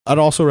I'd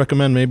also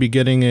recommend maybe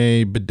getting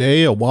a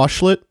bidet, a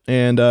washlet,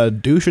 and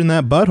douching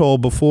that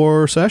butthole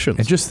before sessions.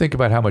 And just think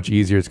about how much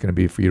easier it's going to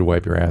be for you to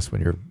wipe your ass when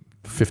you're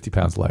 50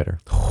 pounds lighter.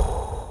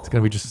 It's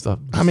going to be just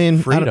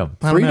freedom.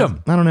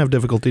 I don't have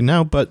difficulty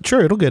now, but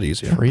sure, it'll get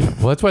easier. Freedom.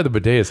 Well, that's why the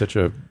bidet is such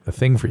a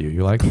thing for you.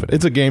 You like the bidet.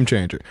 It's a game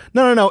changer.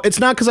 No. It's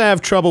not because I have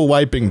trouble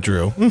wiping,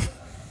 Drew.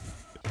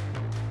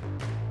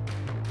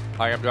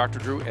 Hi, I'm Dr.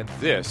 Drew, and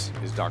this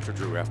is Dr.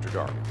 Drew After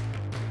Dark.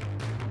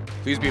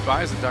 Please be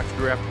advised that Dr.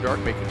 Drew After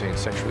Dark may contain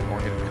sexually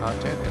oriented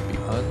content and be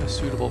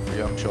unsuitable for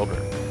young children.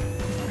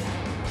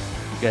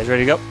 You guys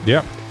ready to go?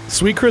 Yeah.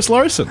 Sweet Chris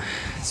Larson.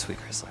 Sweet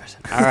Chris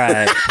Larson. All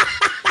right.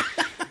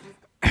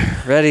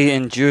 Ready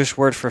in Jewish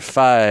word for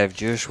 5,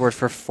 Jewish word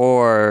for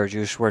 4,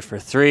 Jewish word for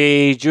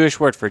 3, Jewish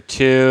word for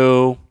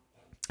 2.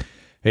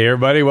 Hey,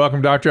 everybody.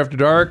 Welcome to Dr. After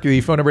Dark. The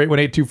phone number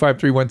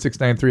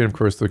 818-253-1693. And, of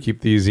course, they'll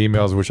keep these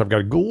emails, which I've got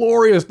a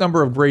glorious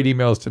number of great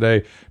emails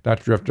today,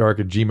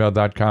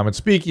 drafterdark@gmail.com. And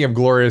speaking of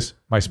glorious,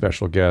 my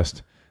special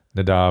guest,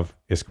 Nadav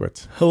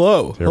Itzkowitz.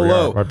 Hello.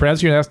 Am I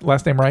pronouncing your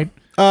last name right?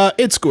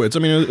 Itzkowitz. I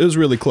mean, it was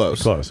really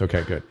close. Close.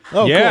 Okay, good.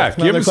 Oh, yeah,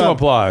 cool. give him some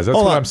applause. That's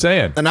what I'm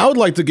saying. And I would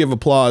like to give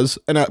applause,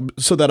 and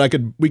so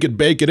that we could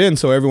bake it in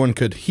so everyone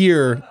could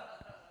hear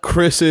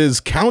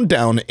Chris's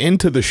countdown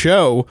into the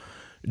show.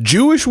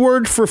 Jewish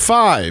word for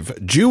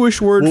 5.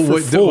 Jewish word for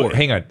 4.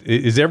 Hang on.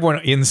 Is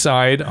everyone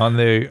inside on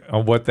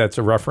what that's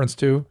a reference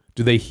to?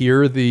 Do they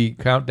hear the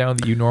countdown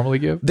that you normally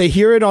give? They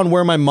hear it on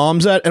where my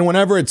mom's at, and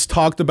whenever it's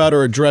talked about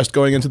or addressed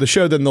going into the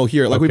show, then they'll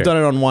hear it. Like we've done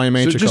it on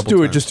YMH a couple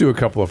times. Just do a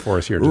couple of for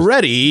us here.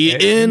 Ready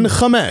in 5,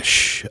 4,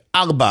 3,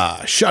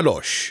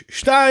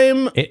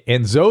 2.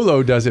 And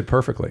Zolo does it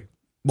perfectly.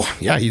 Well,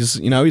 yeah, he's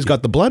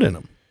got the blood in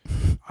him.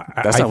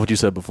 That's not what you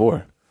said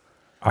before.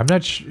 I'm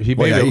not sure.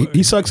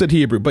 He sucks at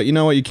Hebrew, but you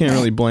know what? You can't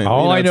really blame him.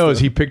 All I know is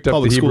he picked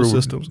up the Hebrew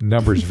systems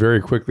numbers very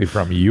quickly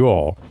from you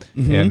all,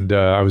 and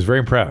I was very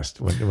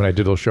impressed when I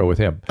did a show with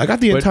him. I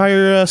got the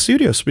entire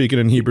studio speaking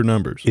in Hebrew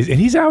numbers. And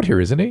he's out here,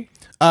 isn't he?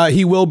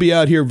 He will be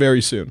out here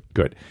very soon.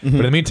 Good. But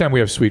in the meantime, we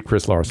have sweet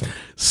Chris Larson.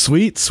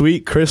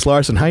 Sweet Chris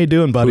Larson. How you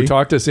doing, buddy? Who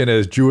talked us in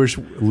as Jewish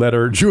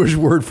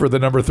word for the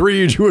number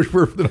 3, Jewish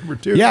word for the number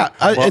 2. Yeah,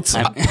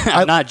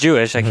 I'm not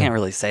Jewish. I can't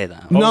really say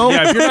that. No.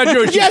 Yeah, if you're not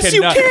Jewish, yes,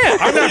 you can.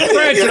 I'm not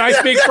French, and I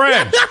speak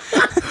French.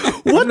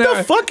 What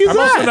the fuck is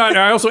that?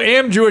 I also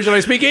am Jewish, and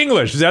I speak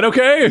English. Is that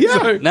okay?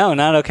 Yeah. No,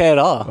 not okay at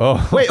all.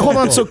 Oh. Wait, hold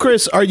on. So,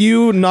 Chris, are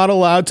you not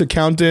allowed to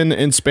count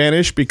in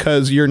Spanish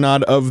because you're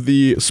not of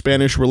the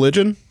Spanish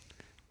religion?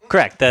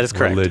 Correct. That is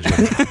correct. Religion.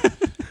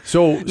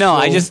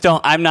 I just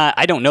don't.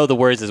 I don't know the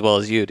words as well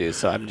as you do,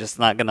 so I'm just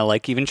not gonna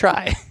even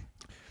try.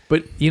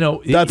 But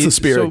that's the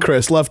spirit,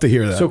 Chris. Love to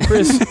hear that. So,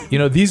 Chris,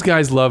 these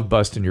guys love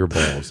busting your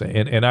balls,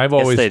 and I've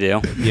always they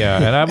do. Yeah,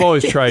 and I've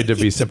always tried to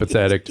be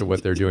sympathetic to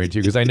what they're doing to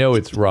you because I know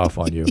it's rough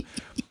on you.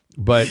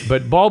 But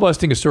ball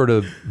busting is sort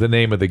of the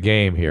name of the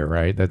game here,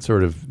 right? That's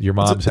sort of your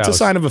mom's house. It's a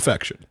sign of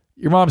affection.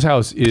 Your mom's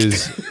house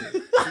is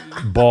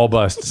ball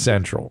bust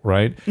central,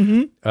 right?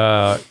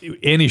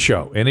 Any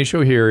show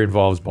here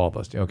involves ball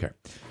busting. Okay,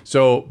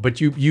 so but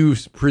you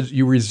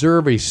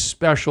reserve a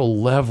special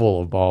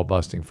level of ball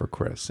busting for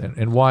Chris,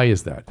 and why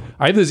is that?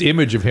 I have this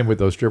image of him with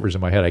those strippers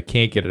in my head. I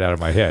can't get it out of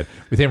my head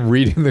with him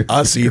reading the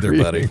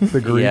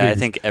buddy. Yeah, I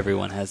think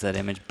everyone has that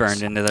image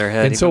burned into their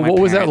head. And so, what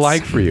was that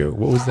like for you?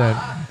 What was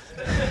that?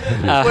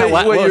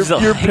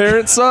 Your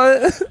parents saw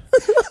it?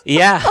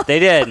 Yeah, they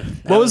did.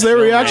 What was their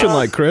reaction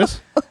like,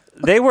 Chris?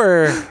 They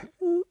were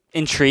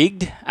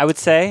intrigued, I would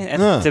say,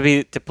 and to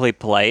be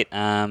polite.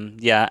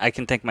 Yeah, I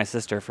can thank my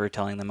sister for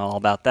telling them all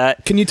about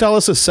that. Can you tell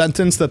us a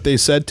sentence that they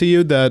said to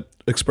you that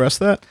expressed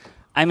that?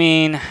 I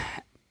mean,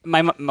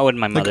 my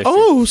mother said,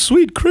 "Oh,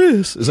 sweet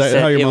Chris." Is that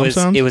how your mom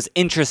sounds? It was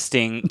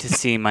interesting to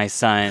see my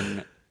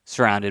son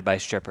surrounded by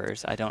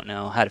strippers. I don't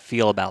know how to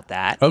feel about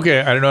that.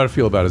 Okay, I don't know how to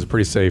feel about it. It's a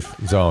pretty safe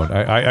zone.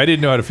 I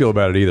didn't know how to feel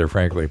about it either,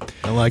 frankly.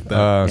 I like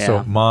that.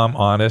 So, mom,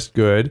 honest,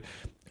 good.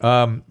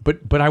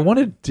 But I want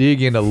to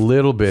dig in a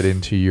little bit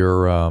into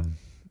your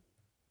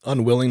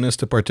unwillingness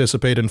to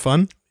participate in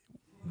fun.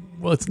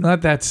 Well, it's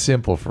not that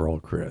simple for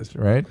old Chris,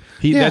 right?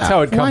 That's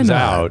how it comes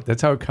out.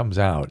 That's how it comes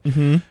out.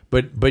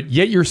 But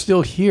yet you're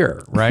still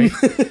here, right?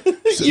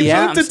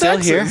 I'm still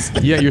here.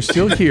 Yeah, you're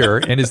still here.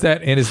 And is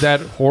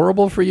that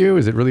horrible for you?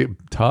 Is it really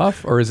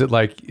tough, or is it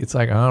it's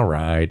like all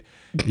right?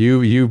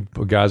 You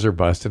guys are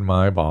busting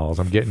my balls.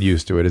 I'm getting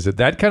used to it. Is it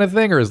that kind of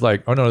thing, or is oh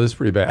no, this is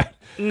pretty bad?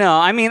 No,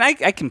 I mean I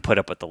can put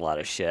up with a lot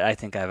of shit. I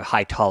think I have a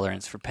high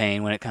tolerance for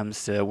pain when it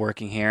comes to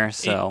working here.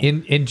 So,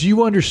 and do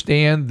you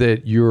understand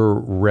that you're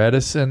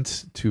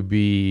reticent to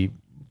be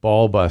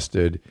ball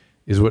busted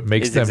is what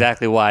makes them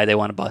exactly why they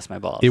want to bust my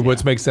balls.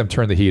 What makes them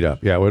turn the heat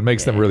up. Yeah, what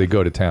makes them really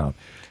go to town.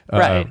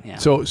 Right. Yeah.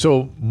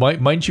 So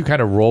mightn't you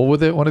kind of roll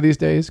with it one of these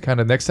days? Kind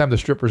of next time the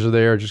strippers are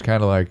there, just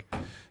kind of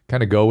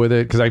kind of go with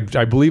it? Because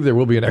I believe there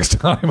will be a next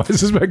time. I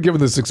suspect, given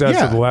the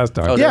success of the last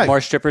time. Oh, there are more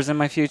strippers in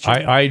my future.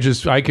 I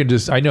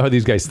know how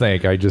these guys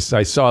think.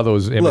 I saw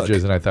those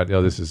images and I thought,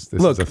 oh, this is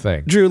a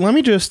thing. Drew, let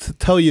me just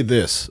tell you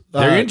this.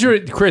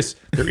 Chris,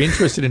 they're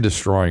interested in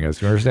destroying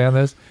us. You understand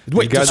this?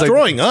 Wait,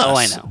 destroying us? Oh,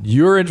 I know.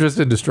 You're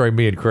interested in destroying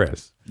me and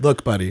Chris.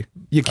 Look, buddy,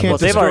 you can't. Well,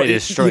 they've already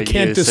destroyed you.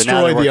 Can't so now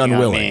destroy they're the working on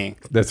unwilling. me.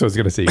 That's what I was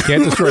going to say. You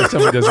can't destroy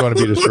someone who doesn't want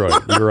to be destroyed.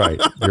 You're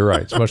right. You're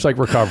right. It's much like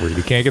recovery.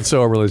 You can't get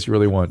sober unless you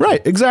really want to.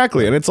 Right,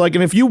 exactly. And it's like,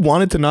 and if you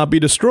wanted to not be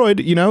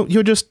destroyed,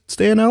 you'll just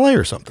stay in LA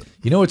or something.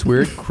 You know what's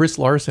weird? Chris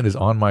Larson is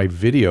on my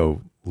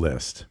video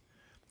list.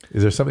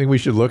 Is there something we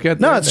should look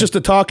at? No, it's just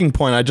a talking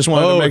point. I just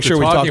wanted to make sure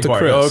we talked to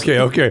Chris.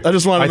 Okay. I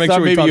just wanted to make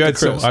sure we talked to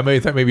Chris. I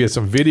thought maybe you had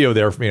some video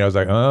there for me. And I was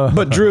like, oh.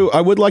 But Drew,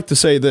 I would like to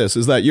say this,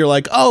 is that you're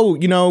like, oh,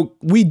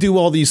 we do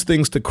all these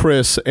things to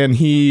Chris and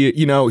he,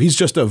 he's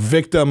just a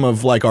victim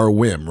of like our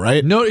whim,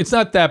 right? No, it's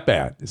not that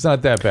bad. It's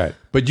not that bad.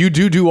 But you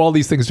do all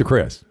these things to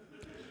Chris.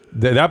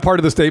 That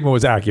part of the statement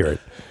was accurate.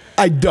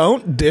 I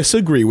don't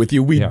disagree with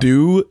you. We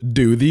do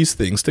these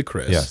things to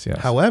Chris. Yes.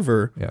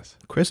 However,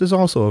 Chris is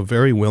also a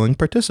very willing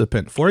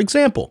participant. For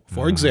example,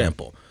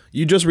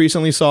 you just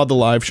recently saw the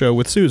live show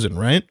with Susan,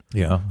 right?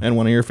 Yeah. And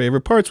one of your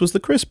favorite parts was the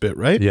Chris bit,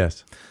 right?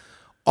 Yes.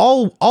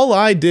 All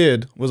I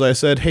did was I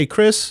said, hey,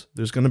 Chris,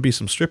 there's going to be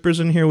some strippers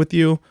in here with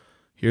you.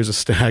 Here's a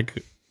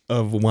stack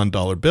of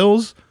 $1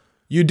 bills.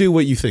 You do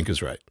what you think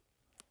is right.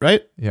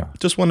 Right? Yeah.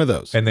 Just one of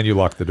those. And then you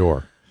lock the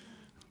door.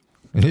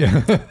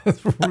 Yeah,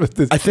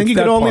 I think you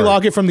can only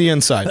lock it from the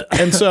inside.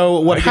 And so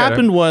what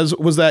happened was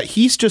that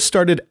he's just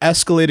started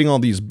escalating all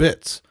these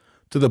bits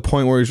to the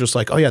point where he's just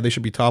like, oh yeah, they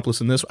should be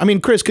topless in this. I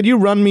mean, Chris, could you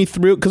run me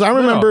through? Because I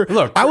remember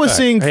I was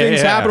seeing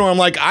things happen where I'm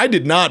like, I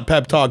did not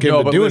pep talk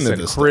him to doing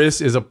this.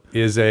 Chris is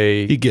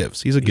a he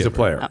gives. He's a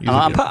player.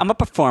 I'm a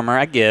performer.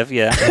 I give.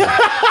 Yeah.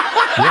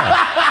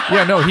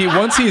 Yeah. No.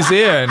 Once he's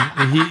in,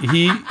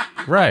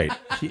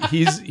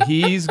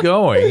 he's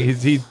going.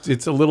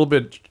 It's a little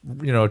bit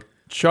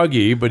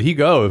chuggy, but he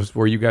goes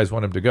where you guys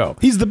want him to go.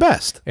 He's the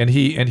best, and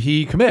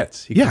he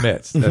commits. He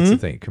commits. That's the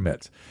thing.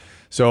 Commits.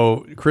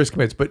 So Chris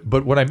commits. But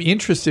what I'm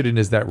interested in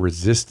is that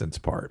resistance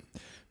part,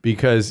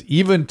 because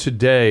even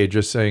today,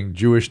 just saying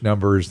Jewish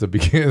numbers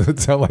that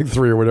sound like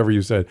 3 or whatever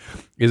you said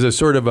is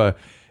it's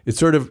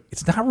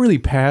not really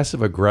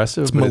passive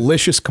aggressive. It's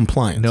malicious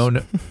compliance.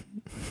 No.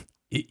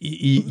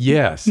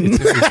 Yes. It's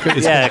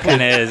it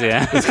kind of is,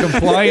 yeah. It's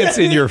compliance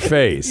in your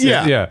face.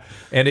 Yeah.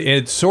 And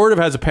it sort of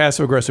has a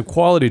passive-aggressive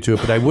quality to it,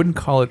 but I wouldn't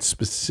call it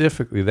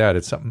specifically that.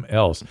 It's something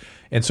else.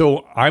 And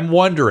so I'm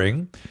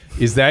wondering,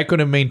 is that going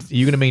to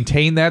you going to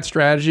maintain that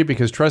strategy?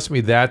 Because trust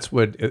me, that's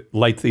what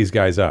lights these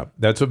guys up.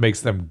 That's what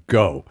makes them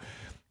go.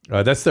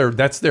 That's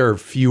their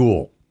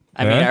fuel.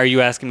 I mean, are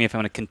you asking me if I'm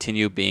going to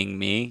continue being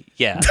me?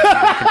 Yeah,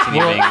 I'm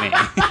going to continue being me.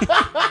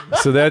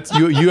 So that's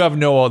you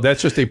have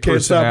that's just a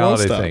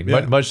personality thing.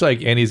 Yeah. Much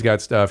like Annie's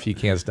got stuff he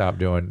can't stop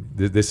doing.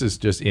 This is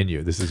just in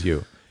you. This is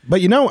you.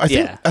 But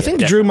I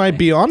think Drew might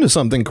be onto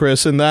something,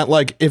 Chris, in that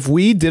like if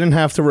we didn't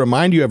have to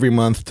remind you every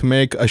month to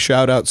make a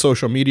shout out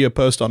social media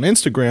post on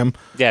Instagram,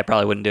 I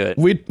probably wouldn't do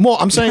it.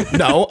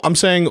 I'm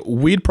saying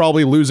we'd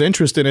probably lose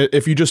interest in it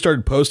if you just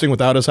started posting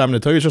without us having to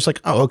tell you. It's just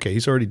like, oh, okay,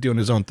 he's already doing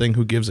his own thing.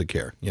 Who gives a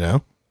care?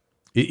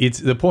 It's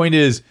the point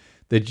is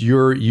that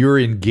you're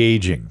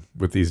engaging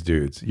with these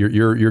dudes.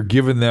 You're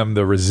giving them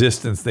the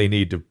resistance they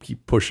need to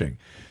keep pushing.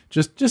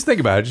 Just think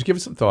about it. Just give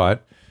it some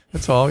thought.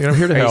 That's all. I'm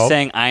here to help. Are you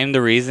saying I'm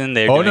the reason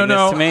they're doing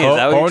this to me? Is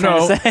that what you're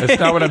trying to say? That's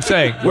not what I'm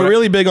saying. We're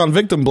really big on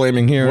victim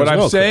blaming here. What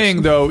I'm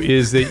saying though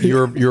is that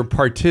you're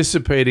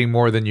participating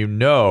more than you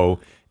know,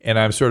 and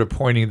I'm sort of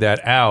pointing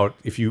that out.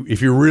 If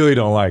you really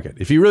don't like it,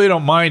 if you really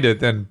don't mind it,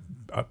 then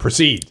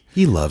proceed.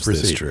 He loves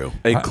this, Drew.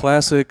 A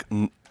classic.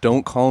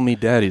 Don't call me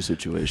daddy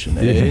situation,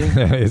 eh?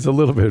 It's a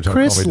little bit of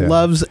Chris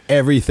loves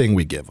everything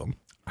we give him.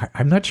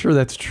 I'm not sure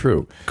that's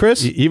true.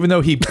 Chris? Even though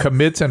he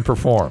commits and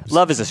performs.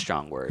 Love is a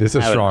strong word. It's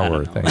a strong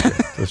word. Thank you.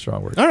 It's a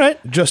strong word. All right.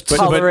 Just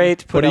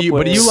tolerate, but do you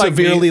like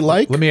severely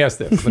like? Let me ask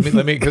this.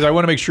 Let me because I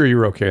want to make sure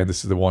you're okay, and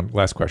this is the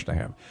last question I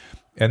have.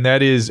 And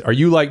that is, are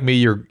you like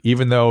me?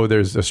 Even though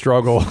there's a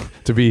struggle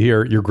to be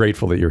here, you're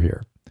grateful that you're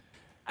here.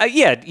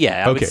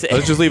 Yeah. Okay,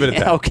 let's just leave it at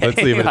that. Okay. Let's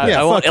leave it at that.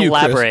 I won't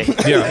elaborate.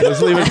 Yeah, let's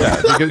leave it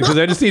at that because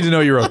I just need to know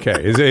you're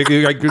okay.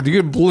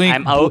 You can blink.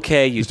 I'm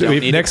okay. You don't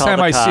need next to call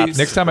time the cops.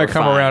 Next time I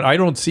come around, I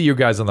don't see you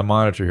guys on the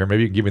monitor here.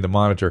 Maybe you can give me the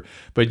monitor,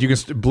 but you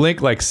can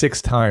blink like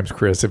 6 times,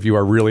 Chris, if you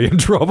are really in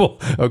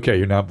trouble. Okay,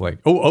 you're not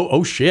blinking.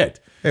 Oh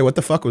shit. Hey, what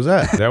the fuck was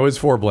that? That was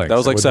 4 blinks. That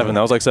was like 7.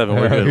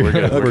 We're good. We're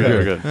good. Okay.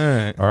 We're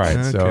good. All right.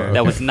 Okay. So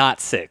that was not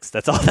 6.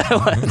 That's all that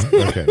was.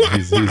 Okay.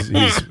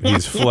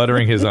 He's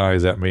fluttering his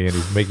eyes at me and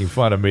he's making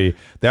fun of me.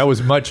 That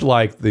was much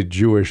like the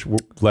Jewish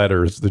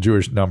letters, the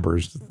Jewish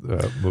numbers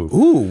move.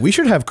 Ooh, we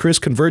should have Chris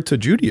convert to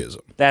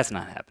Judaism. That's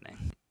not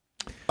happening.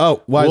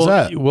 Oh, why is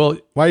that? Well,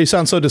 why do you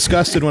sound so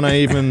disgusted when I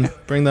even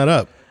bring that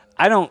up?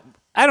 I don't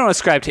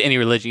ascribe to any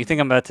religion. You think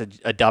I'm about to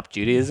adopt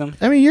Judaism?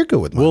 I mean, you're good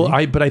with money.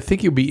 Well, but I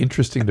think it'd be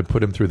interesting to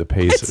put him through the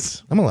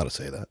paces. I'm allowed to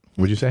say that.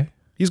 Would you say?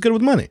 He's good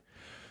with money.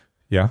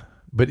 Yeah.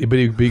 But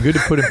it'd be good to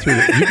put him through.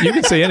 You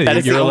can say anything. That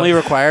is the only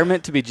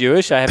requirement to be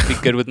Jewish. I have to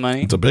be good with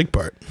money. It's a big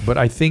part. But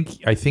I think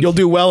you'll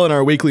do well in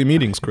our weekly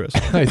meetings, Chris.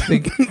 I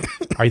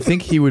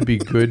think he would be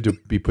good to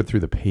be put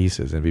through the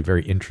paces, and it'd be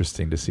very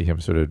interesting to see him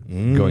sort of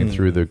going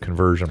through the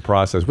conversion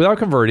process without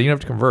converting. You don't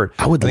have to convert.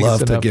 I would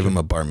love to give him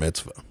a bar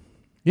mitzvah.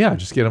 Yeah,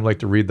 just get him like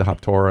to read the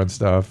Haftorah and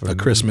stuff. A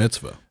Chris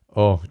mitzvah.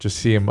 Oh, just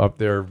see him up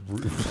there.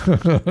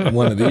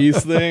 One of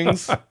these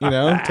things, take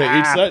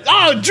each side.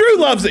 Oh, Drew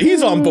loves it.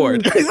 He's on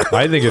board.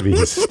 I think it'd be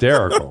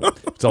hysterical.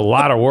 It's a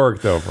lot of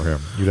work, though, for him.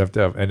 You'd have to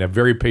have, and a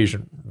very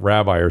patient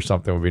rabbi or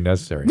something would be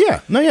necessary.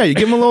 Yeah. You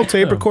give him a little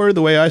tape recorder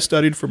the way I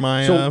studied for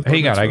my. So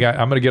hang on, I'm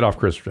going to get off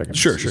Chris for a second.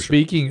 Sure.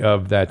 Speaking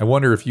of that, I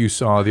wonder if you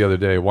saw the other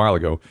day, a while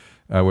ago,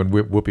 when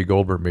Whoopi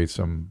Goldberg made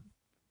some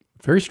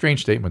very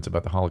strange statements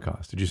about the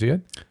Holocaust. Did you see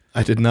it?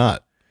 I did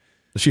not.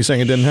 Is she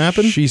saying it didn't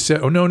happen? She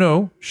said,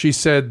 no. She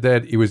said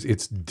that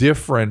it's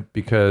different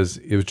because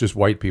it was just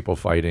white people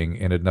fighting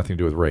and it had nothing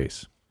to do with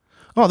race.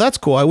 Oh, that's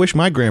cool. I wish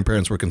my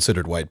grandparents were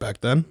considered white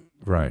back then.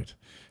 Right.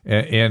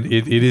 And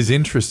it is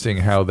interesting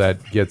how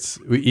that gets,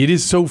 it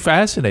is so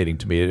fascinating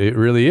to me. It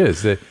really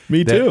is.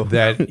 Me too.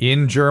 That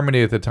in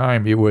Germany at the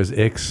time, it was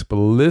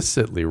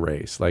explicitly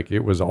race. Like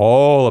it was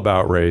all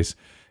about race.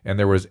 And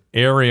there was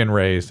Aryan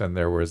race, and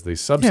there was the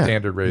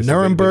substandard race.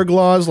 Nuremberg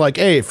laws, like,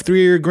 hey, if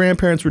 3 of your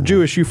grandparents were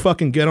Jewish, you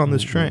fucking get on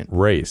this train.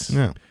 Race.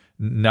 Yeah.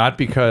 Not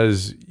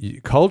because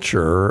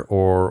culture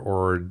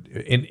and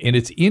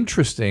it's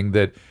interesting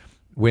that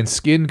when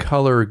skin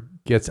color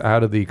gets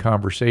out of the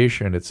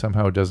conversation, it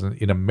somehow doesn't,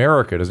 in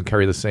America, doesn't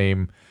carry the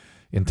same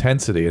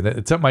intensity. And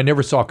it's something I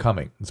never saw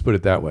coming. Let's put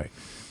it that way.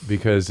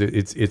 Because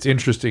it's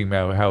interesting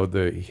now how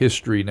the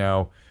history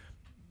now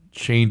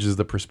changes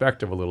the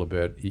perspective a little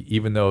bit,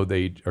 even though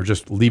they are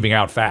just leaving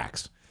out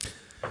facts.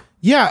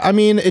 Yeah, I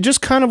mean, it just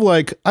kind of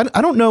like,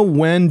 I don't know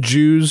when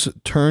Jews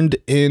turned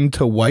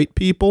into white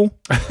people.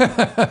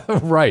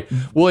 Right.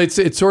 Well, it's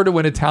sort of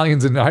when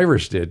Italians and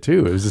Irish did,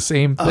 too. It was the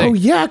same thing. Oh,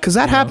 yeah, because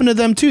that happened to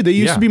them, too. They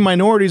used to be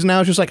minorities, now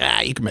it's just like,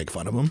 you can make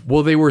fun of them.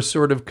 Well, they were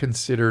sort of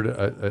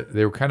considered,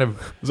 they were kind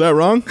of... Is that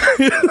wrong?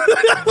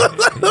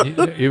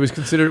 It was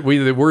considered,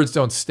 the words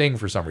don't sting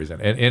for some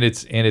reason. And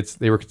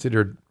they were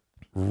considered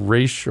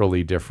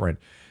racially different.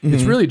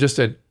 It's really just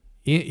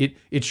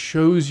it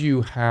shows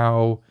you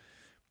how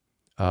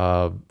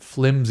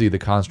flimsy the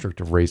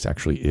construct of race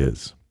actually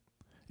is.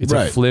 It's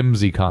a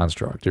flimsy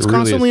construct. It's really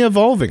constantly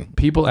evolving.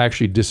 People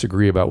actually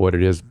disagree about what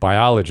it is.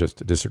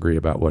 Biologists disagree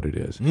about what it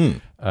is.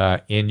 And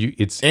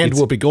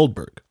Whoopi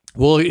Goldberg.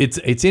 Well,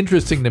 it's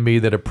interesting to me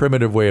that a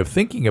primitive way of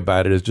thinking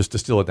about it is just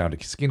distill it down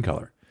to skin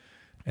color,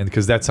 and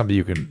because that's something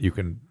you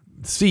can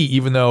see,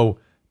 even though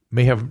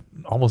may have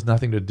almost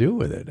nothing to do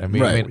with it. I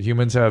mean,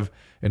 humans have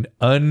an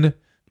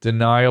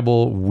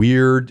undeniable,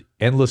 weird,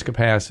 endless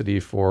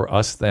capacity for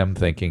us-them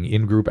thinking,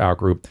 in-group,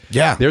 out-group.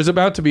 Yeah. There's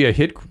about to be a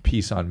hit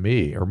piece on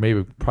me, or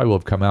maybe probably will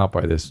have come out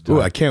by this time.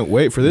 Ooh, I can't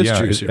wait for this.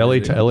 Yeah,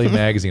 LA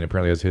Magazine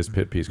apparently has his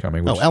hit piece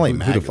coming. Which, LA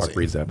Magazine. Who the fuck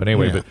reads that? But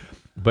anyway,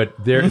 but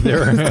they're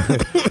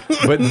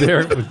but they're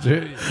I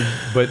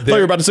thought you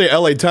were about to say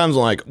LA Times.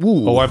 I'm like,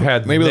 ooh. Oh, I've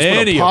had maybe let's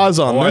put a pause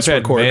on this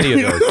recording.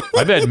 Many of those.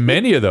 I've had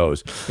many of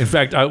those. In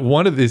fact,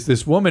 one of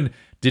this woman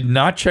did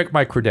not check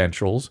my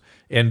credentials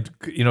and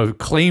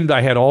claimed I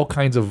had all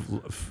kinds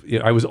of.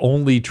 I was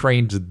only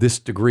trained to this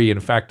degree. In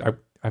fact, I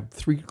have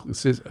 3.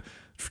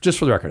 Just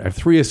for the record, I have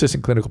 3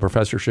 assistant clinical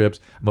professorships.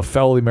 I'm a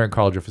fellow of the American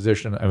College of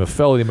Physicians. I'm a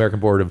fellow of the American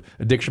Board of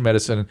Addiction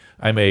Medicine.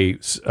 I'm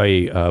what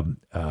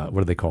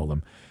do they call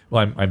them?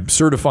 Well, I'm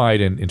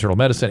certified in internal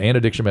medicine and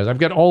addiction medicine. I've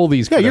got all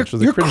these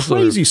credentials. You're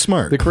crazy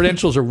smart. The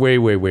credentials are way.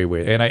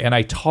 And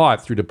I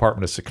taught through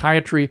Department of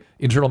Psychiatry,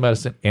 internal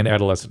medicine, and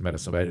adolescent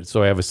medicine.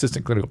 So I have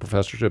assistant clinical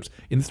professorships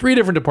in 3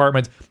 different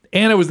departments,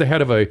 and I was the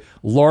head of a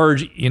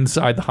large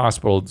inside the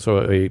hospital,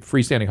 so a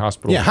freestanding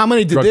hospital. Yeah, how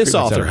many did this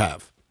author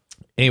have?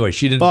 Anyway,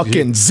 she didn't.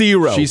 Fucking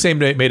zero. She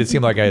made it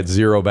seem like I had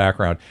zero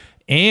background.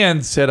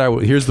 And said,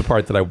 here's the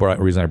part that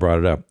reason I brought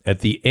it up.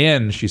 At the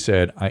end, she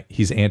said,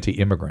 he's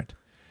anti-immigrant.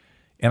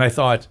 And I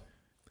thought,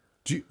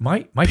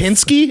 my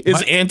Pinsky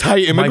is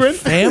anti-immigrant? My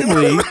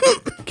family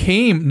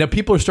came. Now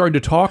people are starting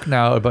to talk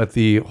now about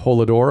the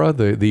Holodomor,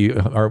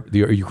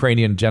 the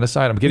Ukrainian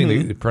genocide. I'm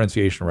getting the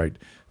pronunciation right.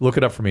 Look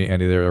it up for me,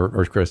 Andy, there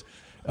or Chris.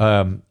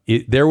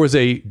 There was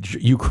a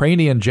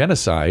Ukrainian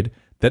genocide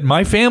that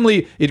my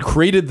family. It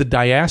created the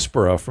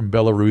diaspora from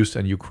Belarus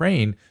and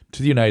Ukraine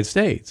to the United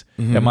States,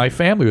 and my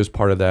family was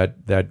part of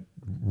that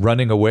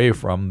running away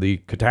from the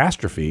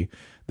catastrophe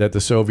that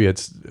the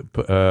Soviets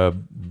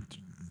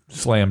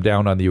slammed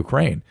down on the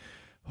Ukraine.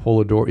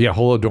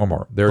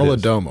 Holodomor. There it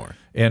is. Holodomor.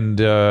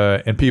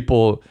 And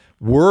people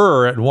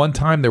were, at one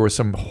time, there was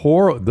some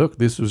horror. Look,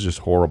 this was just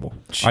horrible.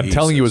 Jesus. I'm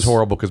telling you it was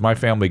horrible because my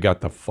family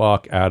got the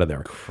fuck out of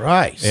there.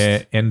 Christ.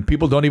 And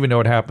people don't even know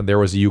what happened. There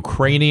was a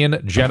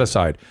Ukrainian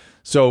genocide.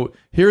 So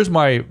here's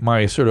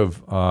my sort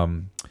of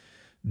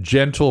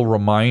gentle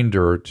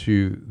reminder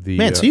to the...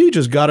 Man, so you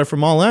just got it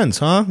from all ends,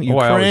 huh?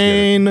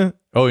 Ukraine,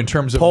 Oh, in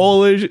terms of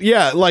Polish,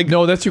 yeah, like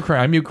no, that's Ukraine.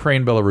 I'm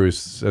Ukraine,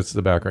 Belarus. That's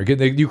the background.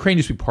 Again, Ukraine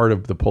used to be part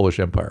of the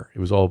Polish Empire. It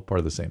was all part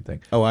of the same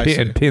thing. Oh, I see.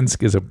 And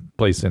Pinsk is a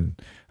place in,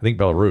 I think,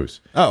 Belarus.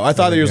 Oh, I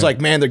thought he was like,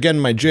 man, they're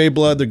getting my J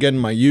blood, they're getting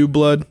my U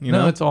blood. You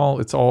know, it's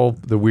all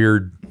the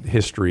weird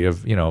history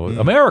of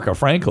America.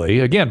 Frankly,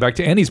 again, back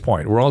to Annie's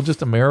point, we're all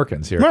just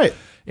Americans here, right?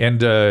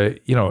 And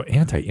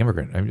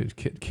anti-immigrant. I mean,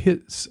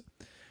 kids.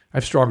 I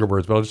have stronger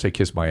words, but I'll just say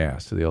kiss my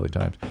ass to the LA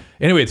Times.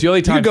 Anyway, it's the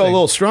LA Times. You can go a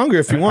little stronger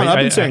if you want. I've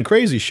been saying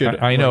crazy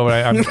shit. I know,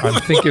 but I'm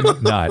thinking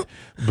not.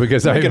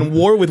 Because I'm in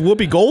war with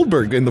Whoopi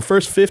Goldberg in the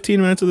first 15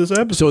 minutes of this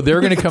episode. So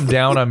they're going to come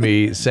down on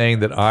me saying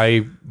that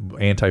I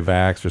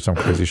anti-vax or some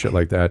crazy shit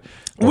like that.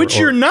 Which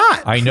you're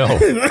not. I know.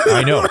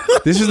 I know.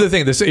 This is the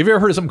thing. Have you ever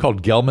heard of something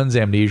called Gelman's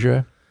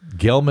amnesia?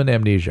 Gelman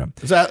amnesia.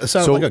 Does that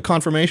sound like a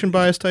confirmation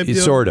bias type deal?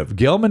 Sort of.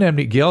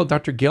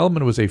 Dr.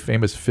 Gelman was a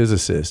famous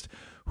physicist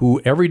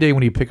who every day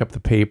when he'd pick up the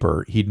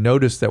paper, he'd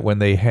notice that when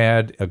they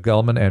had a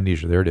Gelman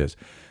amnesia, there it is,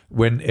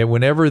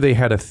 whenever they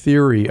had a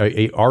theory,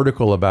 a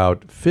article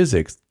about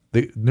physics,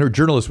 the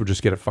journalists would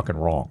just get it fucking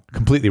wrong,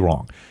 completely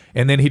wrong.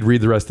 And then he'd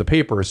read the rest of the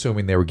paper,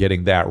 assuming they were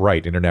getting that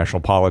right, international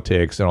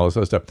politics and all this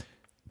other stuff.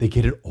 They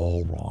get it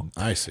all wrong.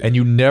 I see. And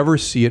you never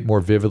see it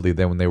more vividly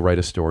than when they write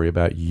a story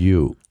about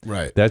you.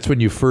 Right. That's when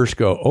you first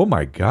go, oh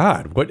my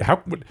God, what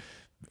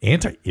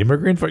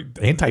anti-immigrant,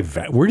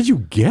 anti-vax, where did you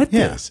get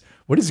this?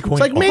 What is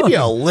going on? It's like maybe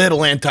a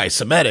little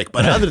anti-Semitic,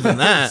 but other than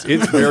that,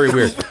 it's very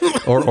weird.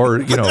 Or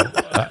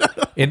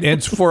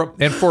and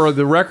for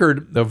the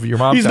record of your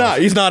mom's house,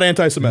 he's not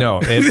anti-Semitic.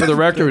 No, and for the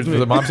record for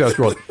the mom's house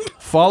world,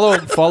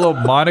 follow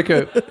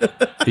Monica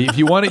if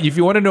you want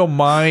to know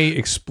my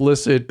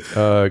explicit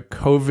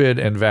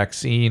COVID and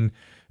vaccine.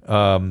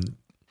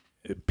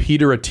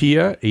 Peter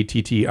Attia,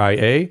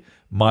 Attia,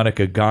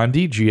 Monica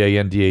Gandhi,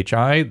 Gandhi,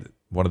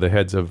 one of the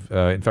heads of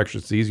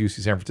infectious disease,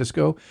 UC San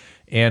Francisco.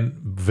 And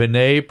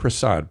Vinay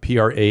Prasad,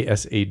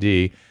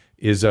 Prasad,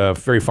 is a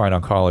very fine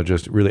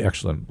oncologist, really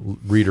excellent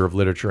reader of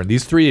literature. And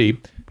these three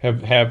they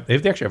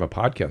actually have a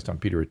podcast on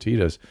Peter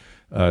Attia's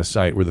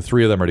site where the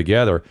three of them are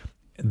together.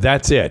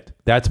 That's it.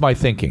 That's my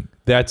thinking.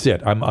 That's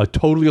it. I'm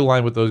totally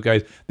aligned with those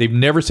guys. They've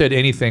never said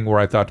anything where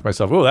I thought to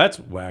myself, oh, that's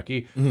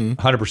wacky.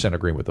 100%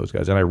 agreeing with those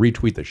guys. And I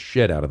retweet the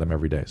shit out of them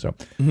every day. So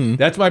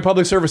that's my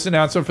public service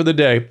announcement for the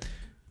day.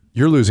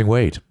 You're losing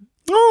weight.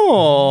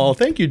 Oh,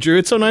 thank you, Drew.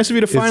 It's so nice of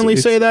you to finally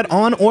say that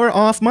on or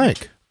off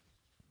mic.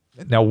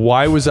 Now,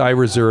 why was I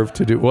reserved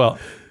to do... Well,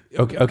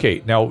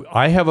 okay. Now,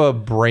 I have a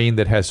brain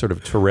that has sort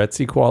of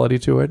Tourette's quality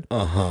to it.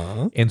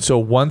 And so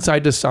once I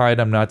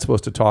decide I'm not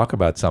supposed to talk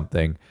about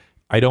something,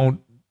 I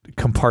don't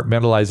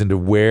compartmentalize into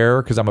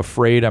where, because I'm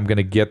afraid I'm going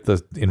to get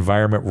the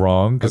environment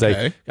wrong. Because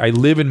I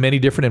live in many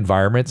different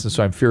environments, and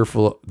so I'm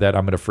fearful that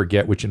I'm going to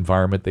forget which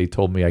environment they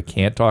told me I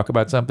can't talk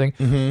about something.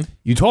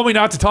 You told me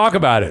not to talk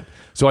about it,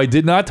 so I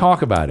did not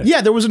talk about it.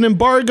 Yeah, there was an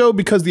embargo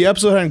because the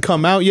episode hadn't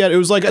come out yet. It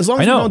was like, as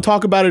long as we don't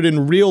talk about it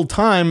in real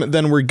time,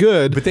 then we're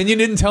good. But then you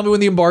didn't tell me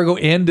when the embargo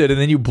ended, and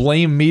then you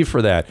blame me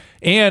for that.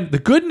 And the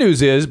good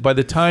news is, by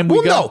the time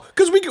we no,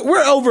 because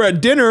we're over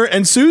at dinner,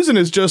 and Susan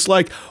is just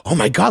like, oh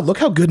my God, look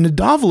how good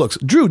Nadav looks.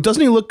 Drew,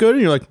 doesn't he look good?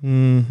 And you're like,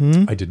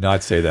 I did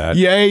not say that.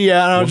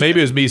 Yeah. Well,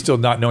 maybe it was me still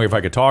not knowing if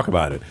I could talk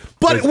about it.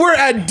 But we're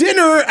at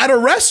dinner at a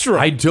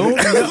restaurant. I don't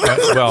know.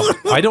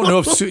 Well, I don't know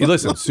if...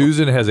 listen,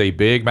 Susan has a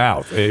big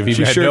mouth. If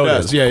you had sure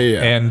noticed. does.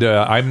 Yeah. And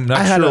I'm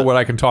not sure what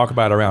I can talk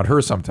about around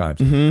her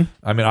sometimes.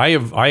 I mean,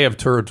 I have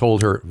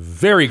told her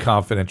very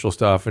confidential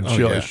stuff, and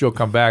she'll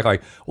come back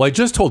like, well, I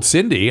just told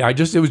Cindy.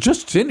 It was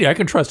just Cindy. I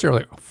can trust her. I'm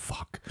like, oh,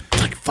 fuck.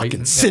 Like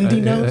fucking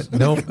Cindy knows?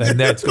 No, and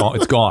that's gone.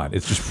 It's gone.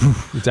 It's just,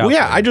 it's out. Well,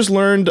 yeah, I just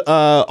learned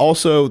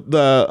also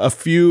a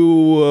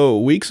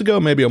few weeks ago,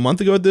 maybe a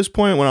month ago at this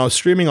point, when I was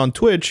streaming on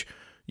Twitch,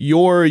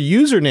 your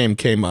username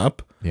came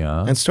up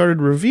and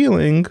started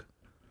revealing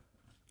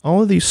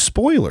all of these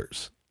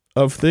spoilers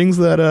of things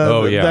that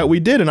that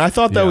we did, and I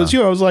thought that was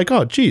you. I was like,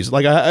 oh, geez.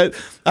 Like I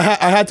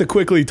had to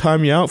quickly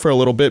time you out for a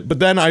little bit, but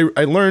then I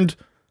learned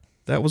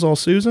that was all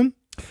Susan.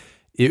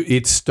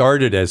 It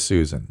started as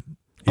Susan.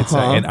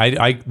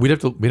 And we'd have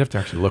to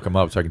actually look them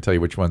up so I can tell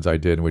you which ones I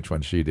did and which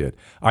ones she did.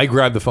 I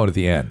grabbed the phone at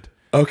the end.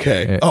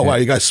 Okay. Oh wow,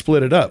 you guys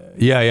split it up.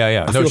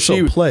 Yeah. I feel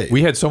so played.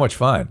 We had so much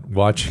fun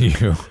watching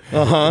you.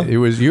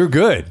 You're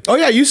good. Oh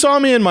yeah, you saw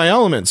me in my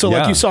element. So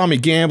like you saw me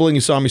gambling,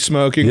 you saw me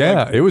smoking.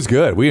 Yeah, it was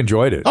good. We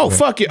enjoyed it. Oh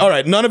fuck yeah. All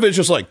right. None of it's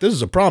just like, this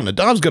is a problem.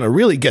 Nadav's gonna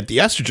really get the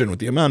estrogen with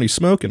the amount he's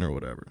smoking or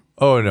whatever.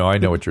 Oh no, I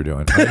know what you're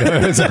doing.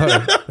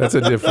 That's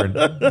a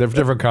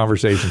different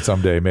conversation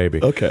someday, maybe.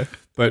 Okay.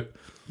 But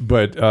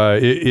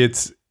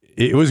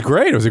it was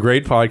great. It was a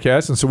great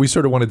podcast, and so we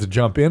sort of wanted to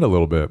jump in a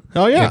little bit.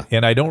 Oh yeah.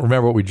 And I don't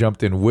remember what we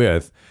jumped in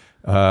with,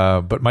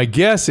 but my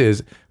guess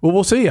is, well,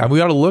 we'll see. We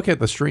ought to look at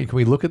the stream. Can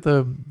we look at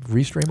the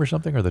restream or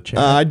something, or the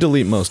channel? I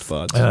delete most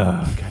VODs.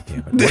 God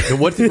damn it!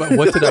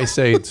 What did I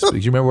say? Do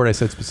you remember what I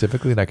said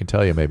specifically? And I can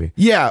tell you maybe.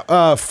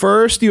 Yeah.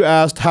 First, you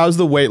asked, "How's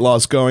the weight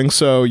loss going?"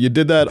 So you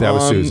did that. That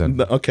was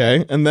Susan.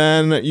 Okay, and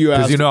then you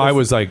asked. Because I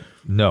was like,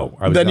 No.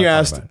 I was Then not you talking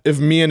asked about it. if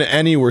me and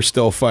Annie were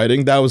still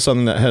fighting. That was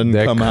something that hadn't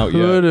come out That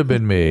yet. could have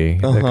been me.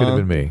 That could have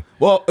been me.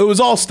 Well, it was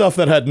all stuff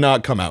that had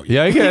not come out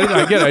yet. Yeah,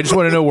 I get it. I just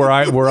want to know where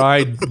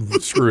I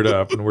screwed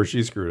up and where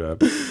she screwed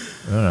up. All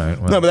right.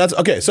 Well. No, but that's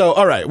okay. So,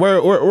 all right,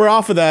 we're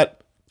off of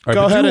that. All right,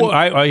 Go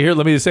ahead.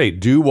 Let me just say,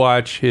 do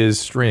watch his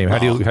stream. How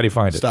do you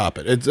find it? Stop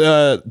it. It's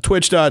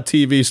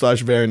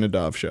twitch.tv/Very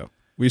Nadav Show.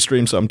 We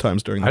stream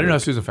sometimes during the I don't know how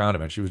week. Susan found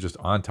him, and she was just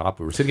on top.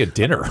 We were sitting at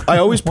dinner. I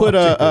always put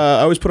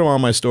them on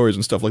my stories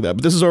and stuff like that.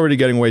 But this is already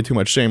getting way too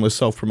much shameless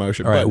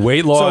self-promotion. All right, But-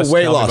 weight loss. So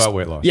weight Tell me loss. about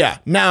weight loss. Yeah.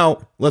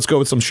 Now let's go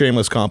with some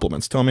shameless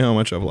compliments. Tell me how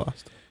much I've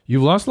lost.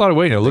 You've lost a lot of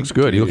weight, and it looks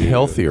good. You look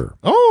healthier.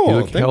 Oh, you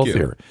look thank you.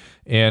 healthier.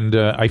 And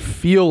I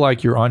feel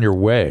like you're on your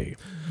way.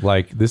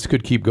 Like this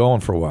could keep going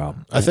for a while.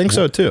 I think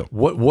so too.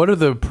 What are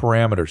the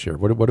parameters here?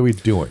 What are we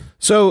doing?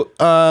 So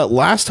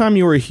last time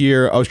you were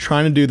here, I was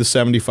trying to do the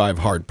 75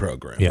 hard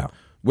program. Yeah.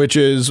 Which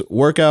is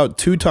work out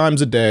 2 times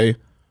a day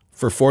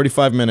for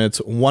 45 minutes.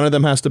 One of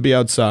them has to be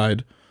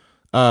outside.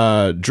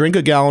 Drink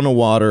a gallon of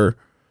water.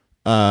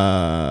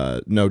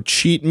 No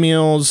cheat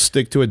meals.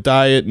 Stick to a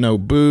diet. No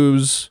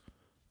booze.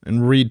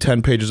 And read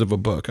 10 pages of a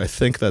book. I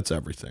think that's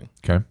everything.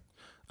 Okay.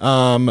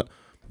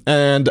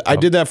 And I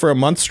did that for a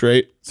month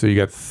straight. So you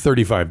got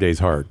 35 days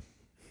hard.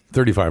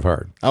 35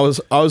 hard. I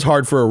was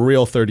hard for a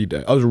real 30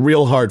 days. I was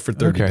real hard for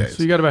 30 Okay. days.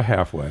 So you got about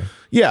halfway.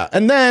 Yeah,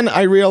 and then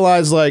I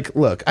realized, like,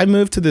 look, I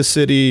moved to this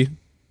city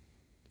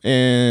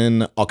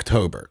in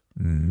October,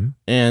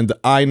 and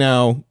I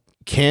now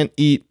can't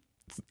eat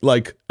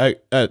like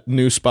at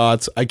new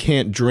spots. I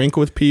can't drink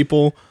with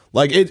people.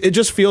 Like, it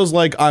just feels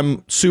like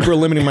I'm super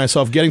limiting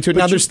myself getting to it.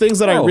 Now, there's things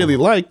that I really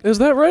like. Is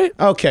that right?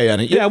 Okay,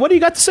 Annie. Yeah, what do you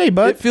got to say,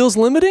 bud? It feels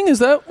limiting? Is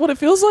that what it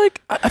feels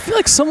like? I feel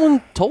like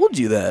someone told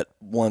you that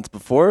once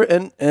before,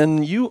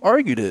 and you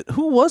argued it.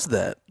 Who was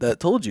that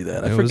told you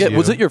that? I forget.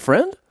 Was it your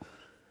friend?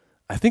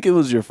 I think it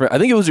was your friend. I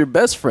think it was your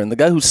best friend, the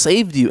guy who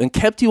saved you and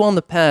kept you on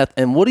the path.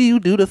 And what do you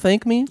do to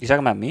thank me? You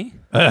talking about me?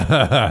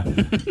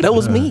 That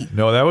was me.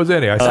 No, that was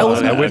Eddie. I saw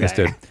it. I witnessed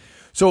it.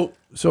 So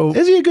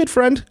Is he a good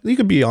friend? You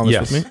could be honest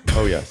yes. with me.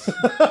 Oh yes.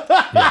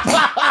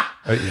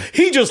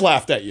 He just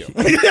laughed at you.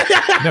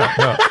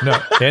 No.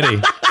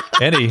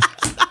 Eddie,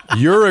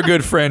 you're a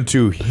good friend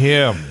to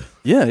him.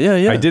 Yeah.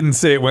 I didn't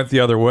say it went the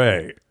other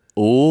way.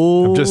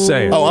 Oh. I'm just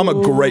saying. Oh, I'm a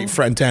great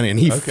friend to Annie, and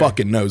he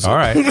fucking knows it. All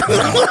right.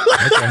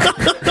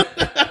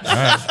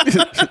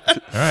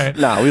 All right.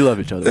 Nah, we love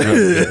each other.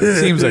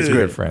 Seems like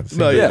good friends.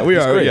 No, yeah, we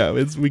he's are. great. Yeah,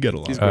 we get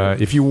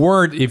along. If you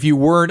weren't,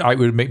 it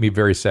would make me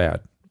very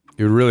sad.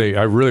 I really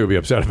would be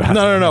upset about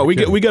it. No.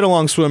 We get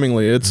along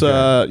swimmingly. It's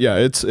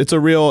it's a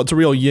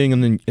real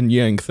yin and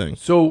yang thing.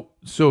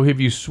 So have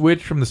you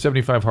switched from the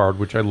 75 hard,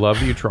 which I love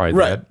that you tried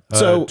Right.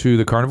 that, to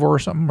the carnivore or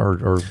something,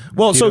 or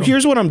Well, so keto?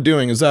 here's what I'm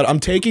doing is that I'm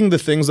taking the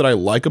things that I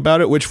like about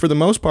it, which for the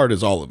most part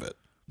is all of it.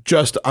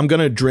 Just I'm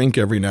gonna drink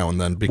every now and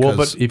then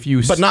because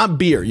but not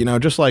beer,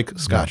 just like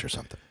scotch or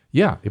something.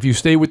 Yeah, if you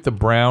stay with the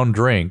brown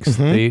drinks,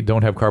 they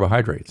don't have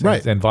carbohydrates,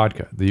 Right. and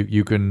vodka.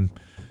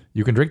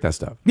 You can drink that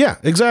stuff. Yeah,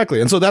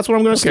 exactly. And so that's what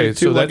I'm gonna Okay, say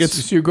too. so Like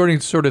so you're going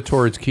sort of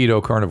towards keto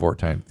carnivore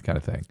kind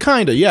of thing.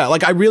 Kinda, yeah.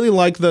 Like I really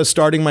like the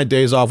starting my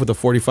days off with a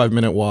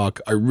 45-minute walk.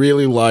 I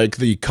really like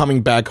the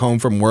coming back home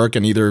from work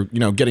and either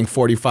getting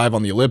 45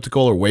 on the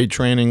elliptical or weight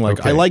training.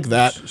 Like I like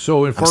that.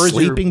 So as I'm far as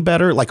sleeping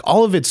better, like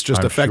all of it's just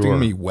I'm affecting sure.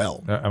 me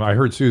well. I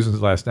heard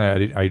Susan's last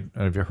night. I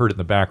heard it in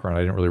the background. I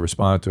didn't really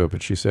respond to it,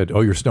 but she said,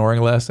 "Oh, you're snoring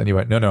less," and you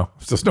went, "No, I'm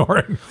still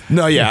snoring."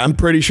 No, yeah, I'm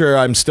pretty sure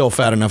I'm still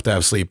fat enough to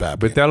have sleep apnea.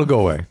 But that'll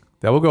go away.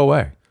 That will go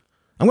away.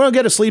 I'm gonna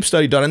get a sleep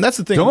study done, and that's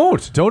the thing.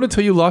 Don't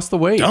until you lost the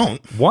weight. Don't.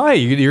 Why?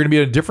 You're going to be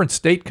in a different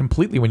state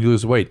completely when you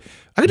lose weight.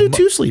 I could do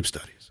 2 sleep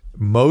studies.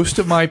 Most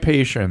of my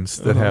patients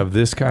that have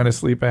this kind of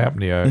sleep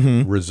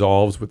apnea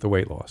resolves with the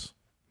weight loss.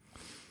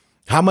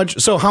 How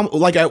much? So how?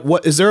 Like, at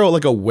what is there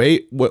like a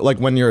weight? Like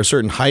when you're a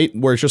certain height,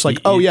 where it's just like,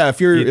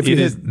 if you hit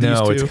these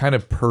two. It's kind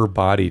of per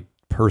body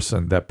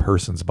person, that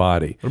person's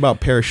body. What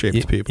about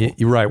pear-shaped people?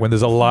 You're right. When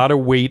there's a lot of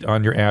weight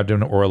on your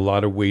abdomen or a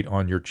lot of weight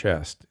on your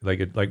chest,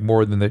 like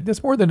more than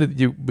that's more than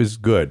it was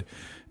good.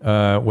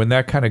 When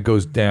that kind of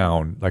goes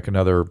down, like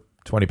another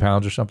 20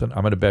 pounds or something,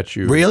 I'm going to bet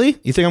you. Really?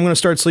 You think I'm going to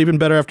start sleeping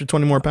better after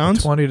 20 more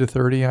pounds? 20 to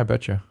 30, I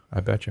bet you.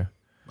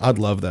 I'd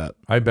love that.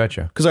 I bet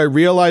you. Because I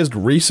realized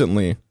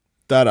recently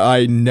that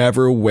I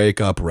never wake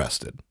up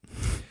rested.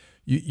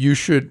 You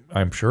should,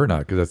 I'm sure not,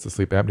 because that's the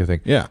sleep apnea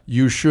thing. Yeah.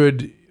 You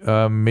should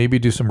maybe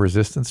do some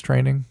resistance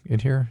training in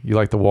here. You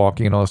like the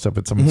walking and all that stuff,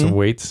 but some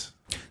weights.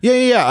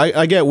 Yeah.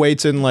 I get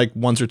weights in like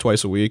once or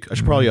twice a week. I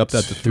should probably up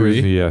that to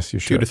 3. Yes, you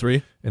should. 2 to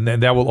 3. And then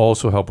that will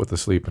also help with the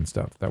sleep and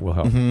stuff. That will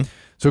help.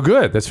 So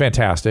good. That's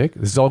fantastic.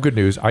 This is all good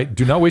news. I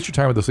do not waste your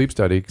time with the sleep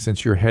study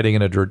since you're heading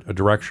in a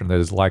direction that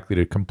is likely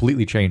to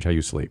completely change how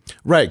you sleep.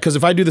 Right, because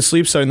if I do the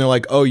sleep study and they're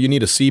like, oh, you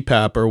need a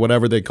CPAP or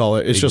whatever they call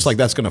it, it's just like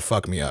that's going to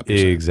fuck me up.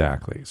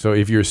 Exactly. So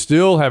if you're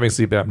still having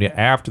sleep apnea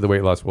after the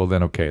weight loss, well,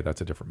 then okay,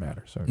 that's a different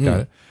matter. So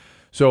got it.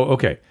 So,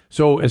 okay.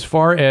 So as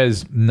far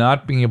as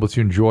not being able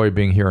to enjoy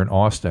being here in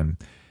Austin,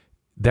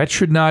 that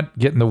should not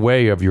get in the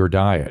way of your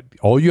diet.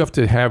 All you have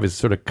to have is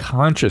sort of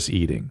conscious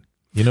eating.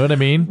 You know what I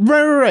mean?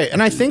 Right.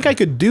 And I think I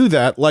could do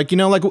that. Like, you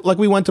know, like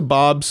we went to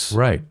Bob's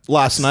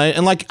last night,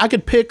 and like I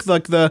could pick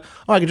like I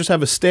could just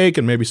have a steak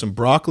and maybe some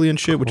broccoli and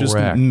shit, which is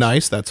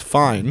nice. That's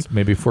fine.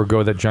 Maybe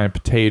forego that giant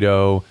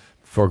potato.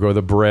 Forgo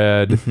the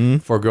bread,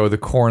 forgo the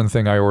corn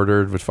thing I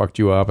ordered, which fucked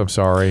you up. I'm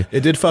sorry. It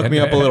did fuck me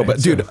up a little bit.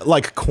 Dude,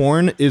 like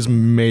corn is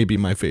maybe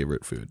my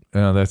favorite food.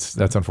 That's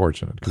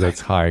unfortunate because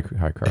that's high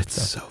carb.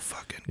 It's so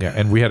fucking good. Yeah,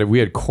 and we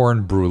had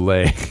corn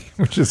brulee,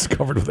 which is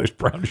covered with this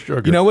brown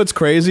sugar. You know what's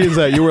crazy is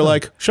that you were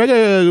like, should I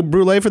get a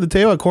brulee for the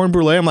table, a corn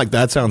brulee? I'm like,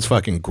 that sounds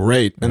fucking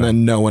great. And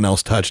then no one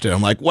else touched it.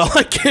 I'm like, well,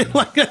 I can't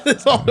like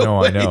this all the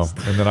way. I know.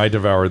 And then I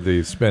devoured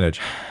the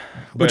spinach.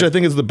 Which I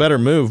think is the better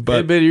move,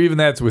 but even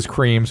that was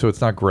cream, so it's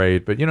not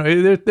great. But you know,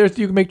 you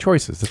can make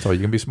choices. That's all. You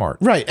can be smart,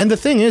 right? And the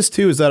thing is,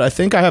 too, is that I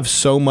think I have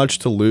so much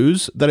to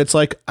lose that it's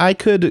like I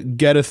could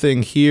get a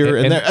thing here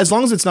and there, as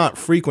long as it's not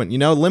frequent. You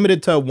know,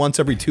 limited to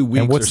once every 2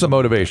 weeks. And what's the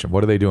motivation?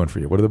 What are they doing for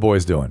you? What are the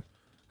boys doing?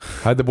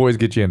 How'd the boys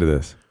get you into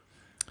this?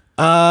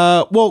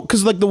 Well,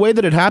 because like the way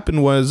that it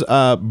happened was,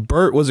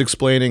 Bert was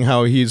explaining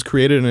how he's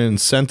created an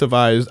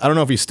incentivized. I don't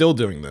know if he's still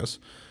doing this.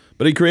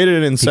 But he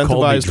created an incentivized he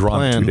called me drunk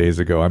plan 2 days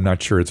ago. I'm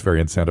not sure it's very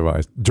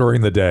incentivized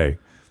during the day,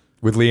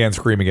 with Leanne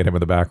screaming at him in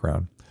the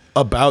background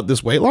about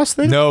this weight loss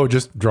thing. No,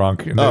 just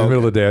drunk in the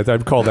middle of the day.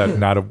 I'd call that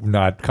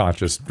not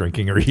conscious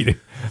drinking or eating.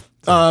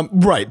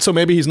 Right. So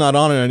maybe he's not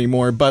on it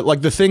anymore. But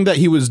like the thing that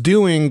he was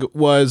doing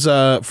was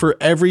for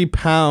every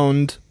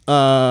pound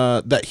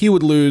that he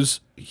would lose,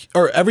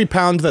 or every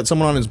pound that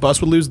someone on his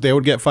bus would lose, they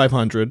would get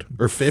 500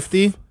 or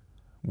 50.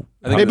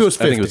 Maybe it was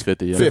 50. I think it was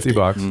 50. Yeah. 50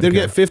 bucks. They'd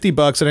get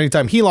 $50, and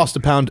anytime he lost a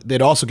pound,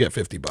 they'd also get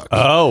 $50.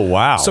 Oh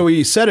wow! So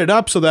he set it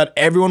up so that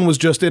everyone was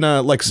just in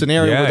a like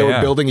scenario where they were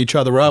building each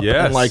other up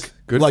and like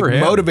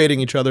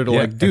motivating each other to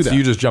like do that. So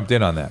you just jumped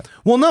in on that.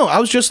 Well, no, I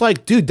was just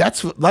like, dude,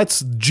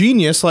 that's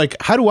genius. Like,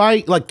 how do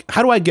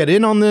I get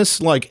in on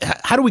this? Like,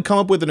 how do we come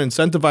up with an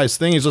incentivized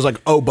thing? He's just like,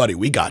 oh, buddy,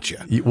 we got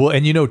you. Well,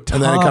 and you know, Tom,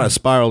 and then it kind of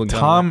spiraled.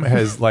 Tom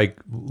has like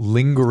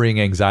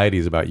lingering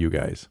anxieties about you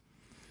guys.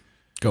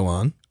 Go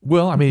on.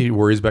 Well, I mean, he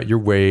worries about your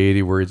weight.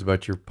 He worries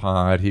about your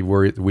pot. He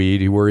worries weed.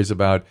 He worries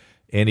about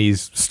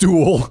Annie's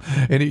stool.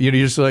 And you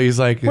know, he's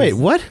like, wait,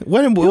 what?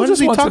 When does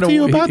he talk to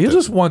you about this? He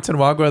just once in a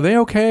while go, are they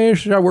okay?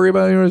 Should I worry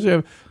about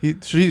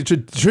it?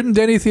 Shouldn't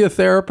Denny see a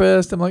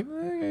therapist? I'm like,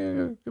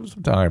 give him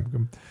some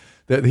time.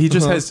 That he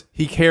just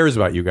he cares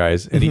about you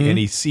guys, and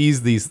he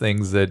sees these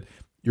things that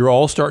you're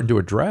all starting to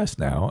address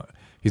now.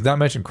 He's not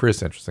mentioned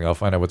Chris. Interesting. I'll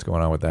find out what's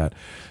going on with that.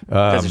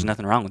 Because there's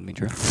nothing wrong with me,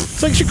 Drew.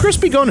 It's like, should Chris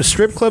be going to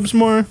strip clubs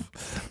more?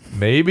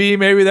 Maybe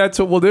that's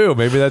what we'll do.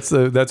 Maybe that's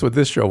what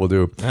this show will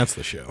do. That's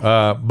the show.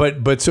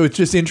 But so it's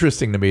just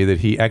interesting to me that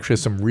he actually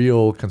has some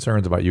real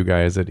concerns about you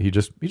guys. That he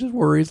just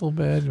worries a little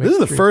bit. This is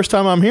the first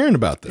time I'm hearing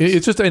about this.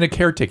 It's just in a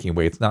caretaking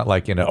way. It's not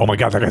like oh my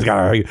god, that guy's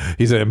got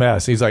he's a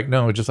mess. He's like,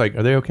 no, just like,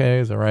 are they okay?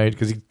 Is that right?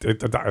 Because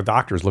a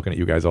doctor's looking at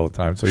you guys all the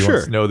time, so he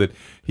wants to know that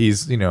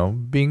he's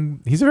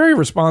he's a very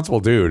responsible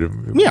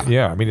dude.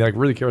 Yeah. I mean, he like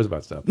really cares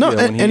about stuff. No,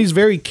 and he's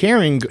very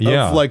caring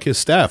of like his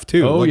staff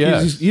too. Oh like,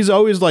 he's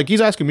always like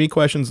he's asking me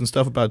questions and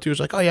stuff about it too. It's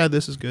like, oh yeah,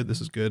 this is good. This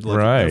is good. Like,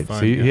 right.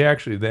 Fine, See, he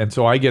actually, and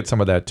so I get some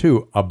of that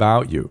too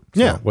about you.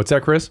 So, yeah. What's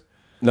that, Chris?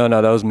 No,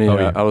 that was me. Oh,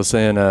 yeah. I was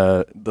saying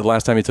the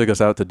last time he took us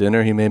out to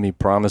dinner, he made me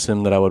promise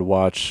him that I would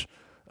watch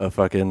a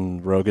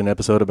fucking Rogan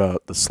episode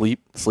about the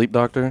sleep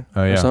doctor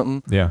or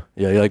something. Yeah.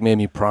 Yeah, he like made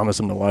me promise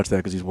him to watch that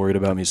because he's worried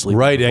about me sleeping.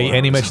 Right,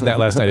 and he mentioned that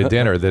last night at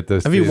dinner.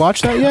 Have you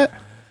watched that yet?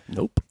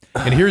 Nope.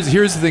 And here's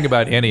the thing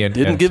about Annie and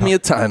didn't give Tom. Me a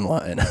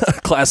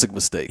timeline. Classic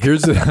mistake.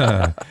 Here's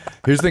the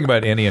thing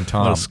about Annie and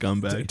Tom. What a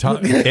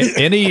scumbag.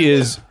 Annie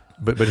is,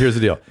 but here's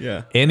the deal.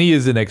 Yeah. Annie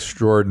is an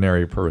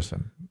extraordinary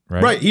person,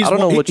 right? Right. I don't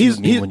know what you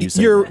mean when you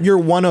say that. You're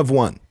one of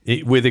one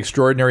with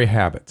extraordinary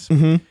habits.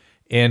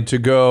 And to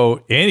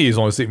go, Annie's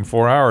only sleeping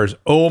 4 hours.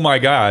 Oh my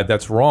God,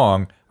 that's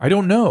wrong. I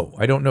don't know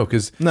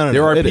because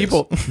there are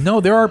people. No,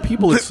 there are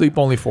people that sleep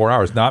only 4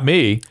 hours. Not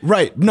me.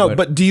 Right. No,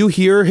 but do you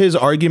hear his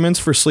arguments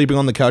for sleeping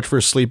on the couch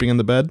versus sleeping in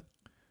the bed?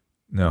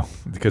 No,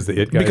 because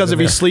if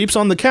he sleeps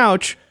on the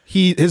couch,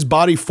 his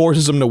body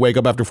forces him to wake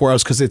up after 4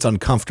 hours because it's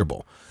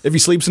uncomfortable. If he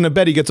sleeps in a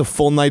bed, he gets a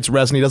full night's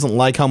rest and he doesn't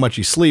like how much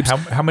he sleeps.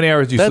 How many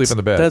hours do you sleep in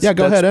the bed? Yeah,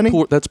 go ahead, Annie.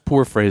 That's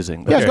poor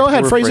phrasing. Yeah, go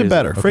ahead. Phrase it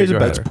better. Phrase it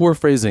better. That's poor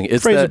phrasing.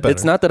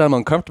 It's not that I'm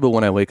uncomfortable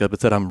when I wake up.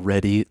 It's that I'm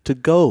ready to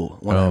go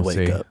when I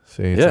wake up.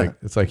 See,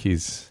 it's like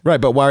he's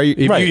right. But why are you?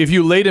 If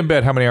you laid in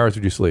bed, how many hours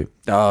would you sleep?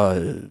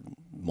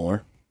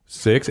 More.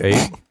 6,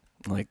 8.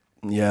 Like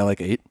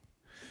 8.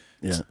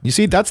 Yeah. You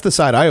see, that's the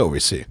side I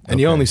always see, and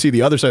you only see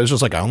the other side. It's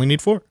just like I only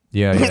need 4.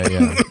 Yeah.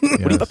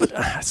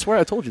 I swear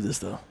I told you this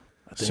though.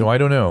 So I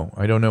don't know.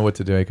 I don't know what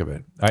to make of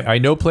it. I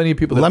know plenty of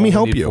people that let me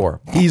help need you.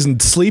 4. He's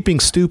sleeping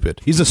stupid.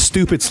 He's a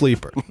stupid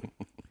sleeper.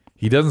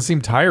 He doesn't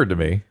seem tired to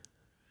me.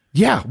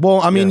 Yeah.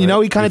 Well, I mean,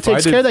 he kind of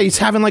takes care of that. He's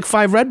having like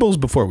 5 Red Bulls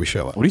before we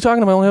show up. What are you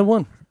talking about? I only had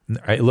 1.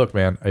 Look,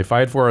 man, if I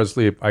had 4 hours of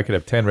sleep, I could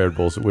have 10 Red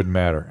Bulls. It wouldn't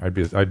matter.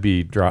 I'd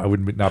be dry. I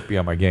would not be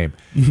on my game.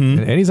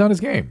 And he's on his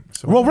game.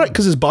 So, well, right,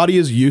 because his body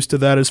is used to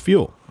that as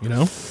fuel. You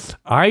know,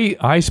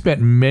 I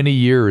spent many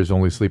years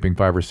only sleeping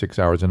 5 or 6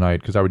 hours a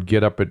night because I would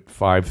get up at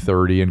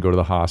 5:30 and go to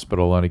the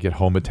hospital, and I'd get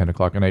home at 10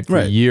 o'clock at night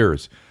for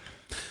years.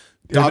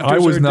 I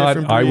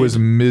was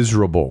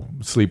miserable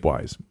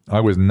sleep-wise. I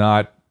was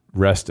not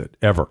rested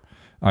ever.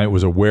 I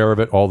was aware of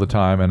it all the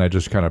time, and I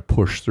just kind of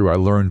pushed through. I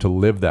learned to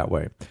live that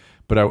way.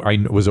 But I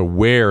was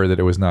aware that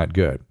it was not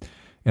good.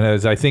 And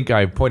as I think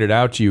I pointed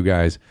out to you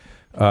guys,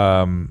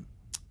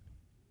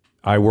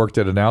 I worked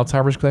at an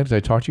Alzheimer's clinic. Did I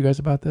talk to you guys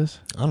about this?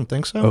 I don't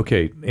think so.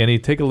 Okay. Annie,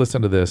 take a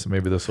listen to this.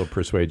 Maybe this will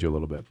persuade you a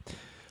little bit.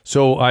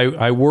 So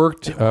I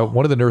worked,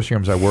 one of the nursing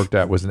homes I worked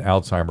at was an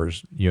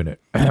Alzheimer's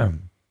unit.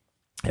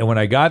 And when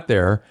I got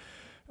there,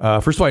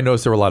 first of all, I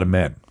noticed there were a lot of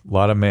men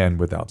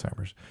with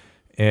Alzheimer's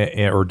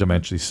or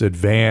dementia,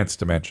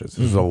 advanced dementias. This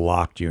was a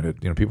locked unit.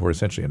 People were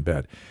essentially in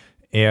bed.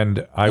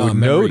 And I would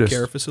notice... memory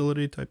care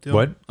facility type deal?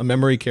 What? A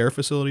memory care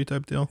facility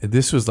type deal?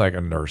 This was like a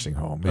nursing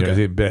home. Okay.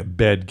 They had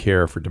bed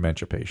care for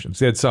dementia patients.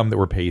 They had some that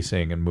were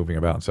pacing and moving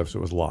about and stuff, so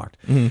it was locked.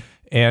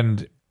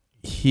 And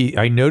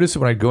I noticed that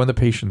when I'd go in the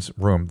patient's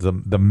room,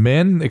 the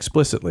men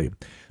explicitly,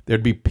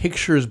 there'd be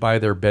pictures by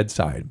their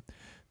bedside.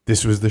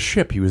 This was the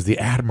ship he was the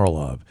admiral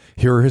of.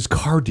 Here are his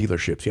car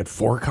dealerships. He had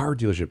 4 car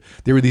dealerships.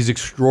 They were these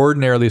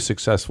extraordinarily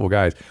successful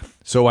guys.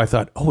 So I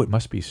thought, it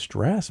must be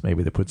stress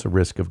maybe that puts a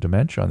risk of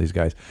dementia on these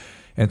guys.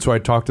 And so I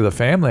talked to the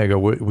family. I go,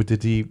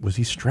 was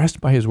he stressed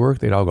by his work?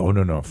 They'd all go, oh,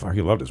 no, fuck,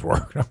 he loved his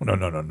work.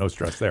 No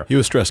stress there. He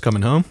was stressed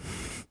coming home?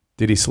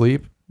 Did he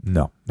sleep?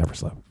 No, never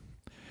slept.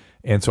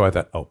 And so I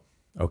thought,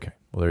 okay,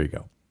 well, there you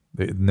go.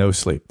 No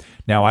sleep.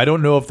 Now, I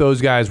don't know if those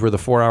guys were the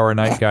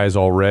 4-hour-a-night guys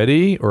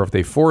already or if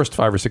they forced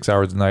 5 or 6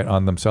 hours a night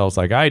on themselves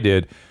like I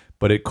did,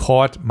 but it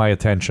caught my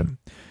attention.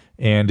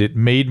 And it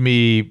made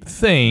me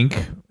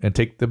think and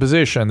take the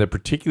position that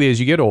particularly as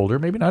you get older,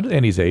 maybe not at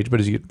Annie's age,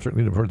 but as you get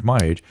certainly towards my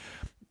age,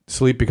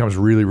 sleep becomes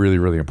really, really,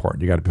 really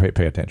important. You got to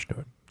pay attention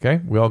to it.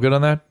 Okay? We all good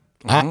on that?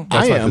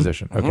 That's my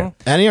position. Okay.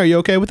 Annie, are you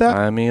okay with that?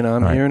 I mean,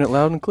 I'm hearing it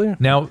loud and clear.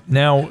 Now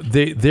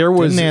there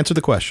was... Didn't answer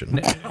the question.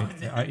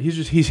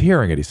 He's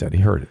hearing it, he said. He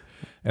heard it.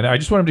 And I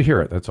just want him to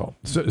hear it, that's all.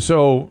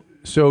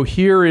 So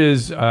here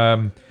is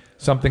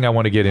something I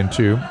want to get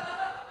into.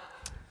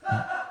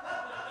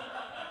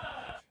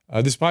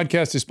 This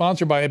podcast is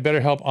sponsored by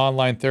BetterHelp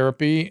Online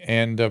Therapy.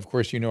 And, of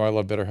course, I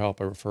love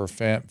BetterHelp for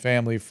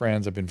family,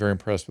 friends. I've been very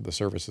impressed with the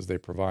services they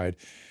provide.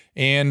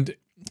 And,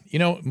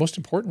 most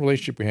important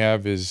relationship we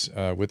have is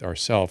with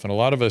ourselves. And a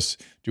lot of us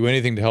do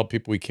anything to help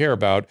people we care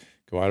about,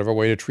 go out of our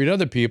way to treat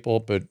other people,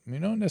 but we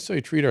don't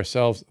necessarily treat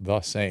ourselves the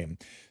same.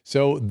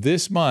 So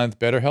this month,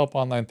 BetterHelp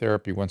Online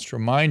Therapy wants to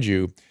remind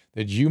you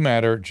that you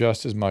matter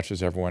just as much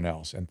as everyone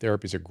else. And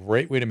therapy is a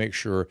great way to make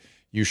sure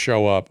you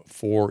show up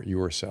for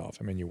yourself.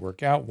 I mean, you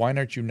work out. Why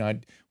aren't you not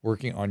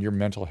working on your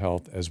mental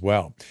health as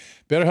well?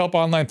 BetterHelp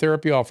Online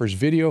Therapy offers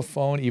video,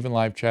 phone, even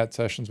live chat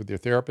sessions with your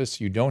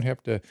therapist. You don't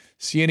have to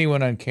see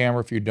anyone on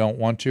camera if you don't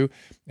want to.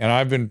 And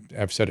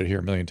I've said it here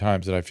a million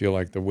times that I feel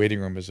like the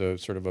waiting room is a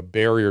sort of a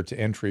barrier to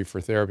entry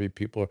for therapy.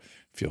 People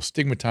feel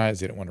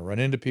stigmatized. They don't want to run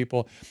into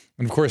people.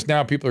 And of course,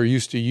 now people are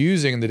used to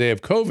using, in the day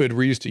of COVID,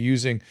 we're used to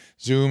using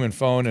Zoom and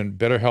phone, and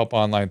BetterHelp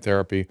Online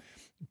Therapy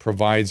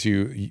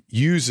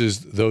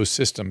uses those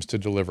systems to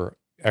deliver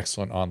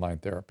excellent online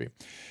therapy.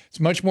 It's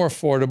much more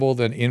affordable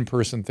than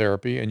in-person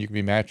therapy, and you can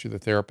be matched with a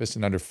therapist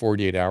in under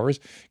 48 hours.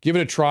 Give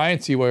it a try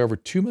and see why over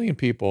 2 million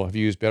people have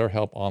used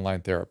BetterHelp Online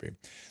Therapy.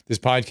 This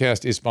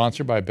podcast is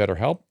sponsored by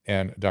BetterHelp,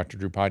 and Dr.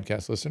 Drew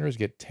podcast listeners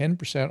get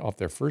 10% off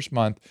their first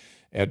month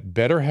at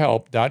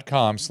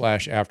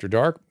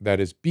betterhelp.com/afterdark. That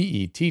is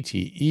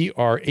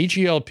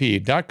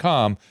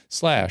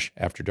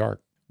BETTERHELP.com/afterdark.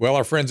 Well,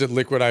 our friends at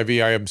Liquid IV,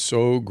 I am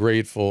so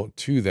grateful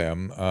to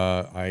them.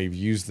 I've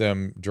used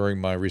them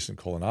during my recent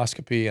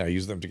colonoscopy. I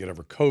used them to get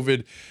over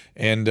COVID.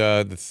 And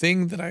the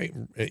thing that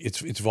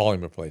it's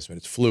volume replacement.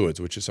 It's fluids,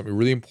 which is something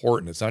really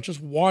important. It's not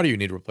just water you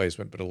need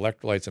replacement, but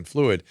electrolytes and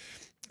fluid.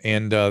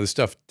 And the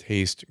stuff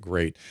tastes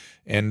great.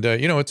 And,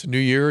 it's a new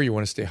year. You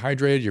want to stay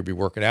hydrated. You'll be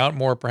working out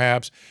more,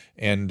 perhaps.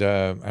 And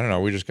I don't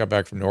know, we just got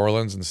back from New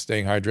Orleans, and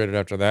staying hydrated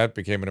after that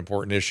became an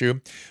important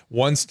issue.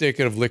 1 stick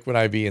of Liquid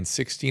IV and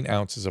 16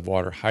 ounces of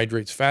water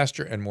hydrates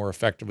faster and more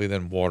effectively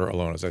than water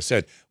alone. As I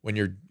said, when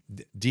you're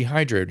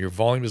dehydrated, your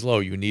volume is low,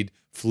 you need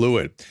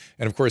fluid.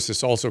 And of course,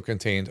 this also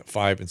contains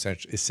 5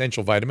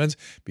 essential vitamins,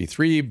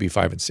 B3,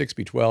 B5 and 6,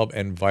 B12,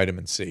 and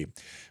vitamin C.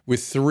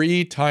 With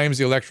 3 times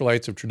the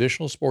electrolytes of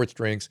traditional sports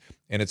drinks,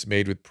 and it's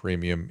made with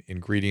premium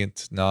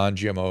ingredients,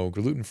 non-GMO,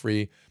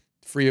 gluten-free,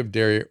 free of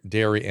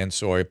dairy and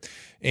soy.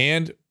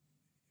 And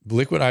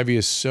Liquid IV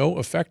is so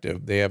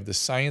effective, they have the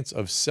science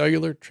of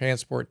cellular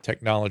transport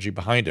technology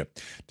behind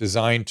it,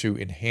 designed to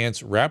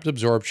enhance rapid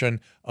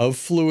absorption of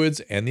fluids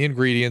and the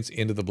ingredients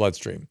into the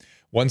bloodstream.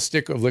 1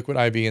 stick of Liquid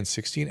IV and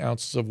 16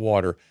 ounces of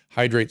water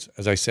hydrates,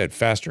 as I said,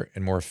 faster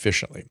and more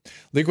efficiently.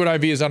 Liquid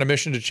IV is on a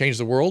mission to change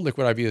the world.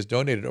 Liquid IV has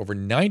donated over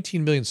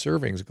 19 million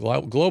servings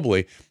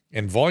globally,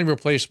 and volume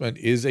replacement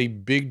is a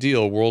big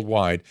deal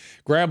worldwide.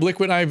 Grab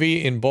Liquid IV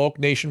in bulk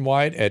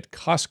nationwide at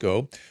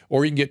Costco,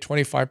 or you can get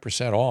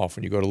 25% off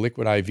when you go to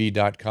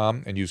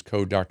liquidiv.com and use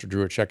code Dr.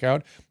 Drew at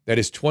checkout. That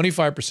is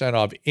 25%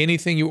 off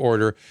anything you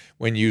order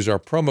when you use our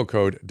promo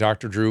code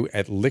Dr. Drew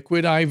at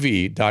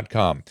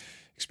liquidiv.com.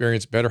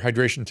 Experience better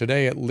hydration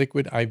today at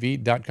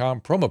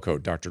liquidiv.com, promo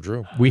code Dr.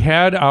 Drew. We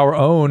had our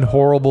own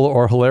horrible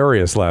or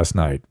hilarious last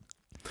night.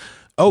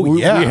 Oh,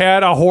 yeah. We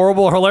had a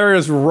horrible,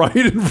 hilarious right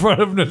in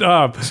front of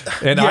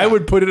Nadav. And I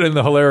would put it in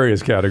the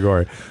hilarious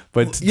category.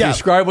 But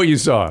describe what you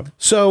saw.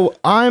 So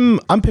I'm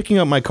picking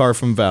up my car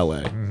from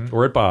valet.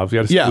 We're at Bob's.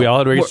 We all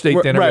had a great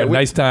steak dinner. We had a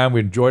nice time. We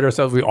enjoyed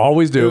ourselves. We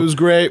always do. It was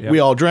great. Yep. We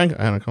all drank.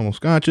 I had a couple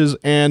scotches.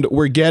 And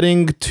we're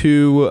getting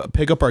to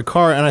pick up our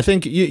car. And I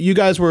think you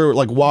guys were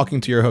like walking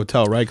to your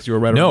hotel, right? Because you were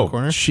right around the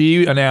corner.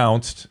 She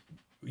announced,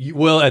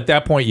 well, at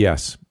that point,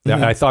 yes.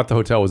 I thought the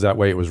hotel was that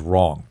way. It was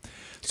wrong.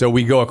 So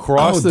we go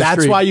across the street.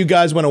 That's why you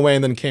guys went away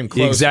and then came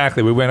close.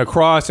 Exactly. We went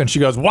across, and she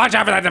goes, "Watch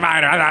out for that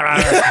divider." And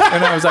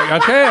I was like,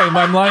 okay,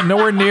 I'm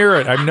nowhere near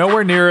it. I'm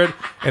nowhere near it.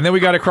 And then we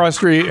got across the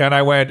street, and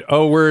I went,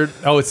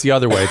 it's the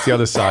other way. It's the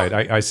other side.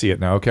 I see it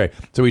now. Okay.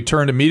 So we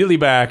turned immediately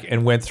back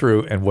and went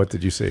through, and what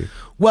did you see?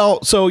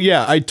 Well, so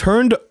yeah, I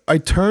turned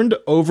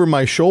over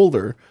my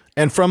shoulder,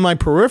 and from my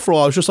peripheral,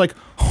 I was just like,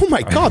 oh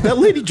my God, that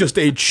lady just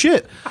ate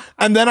shit.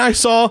 And then I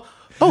saw,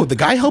 oh, the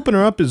guy helping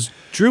her up is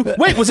Drew.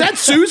 Wait, was that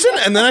Susan?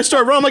 And then I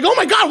started running. I'm like, oh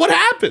my God, what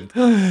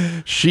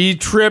happened? She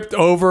tripped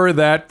over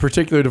that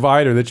particular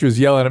divider that she was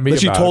yelling at me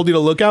about. That she told you to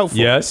look out for.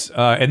 Yes,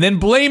 and then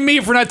blamed me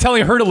for not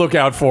telling her to look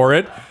out for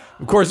it.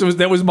 Of course,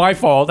 that was my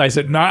fault. I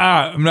said, no,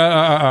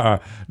 I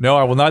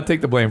will not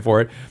take the blame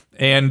for it.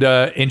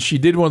 And she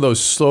did one of those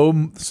slow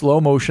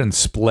motion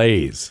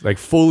splays, like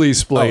fully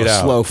splayed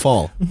out. Slow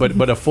fall.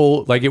 But a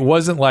full, like it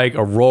wasn't like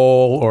a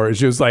roll, or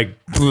she was like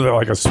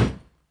a,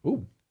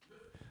 ooh.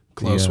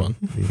 Close one.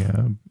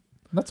 Yeah,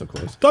 not so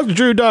close.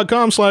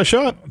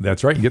 DrDrew.com/shop.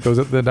 That's right. You get those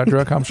at the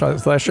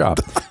DrDrew.com/shop.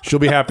 She'll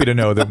be happy to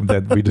know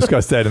that we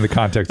discussed that in the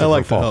context of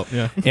her fall. Help,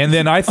 yeah. And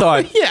then I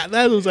thought, yeah,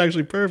 that was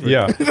actually perfect.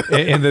 Yeah,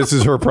 and this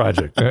is her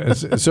project.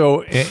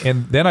 So,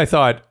 and then I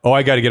thought,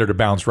 I got to get her to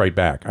bounce right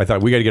back. I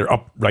thought we got to get her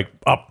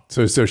up,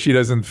 so she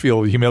doesn't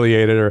feel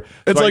humiliated or.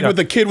 It's like with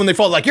the kid when they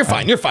fall, like you're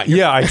fine.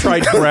 Yeah, I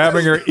tried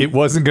grabbing her. It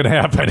wasn't going to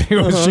happen.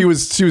 She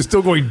was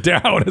still going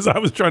down as I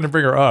was trying to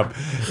bring her up,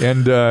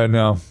 and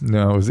no,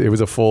 it was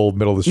a full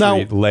middle of the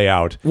street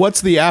layout.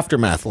 What's the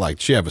aftermath like?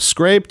 Does she have a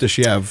scrape? Does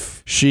she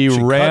have? She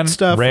ran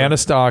a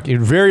stock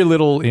in very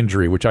little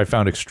injury, which I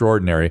found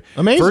extraordinary.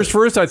 Amazing.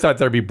 First I thought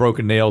there'd be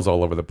broken nails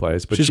all over the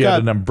place, but she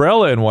had an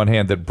umbrella in one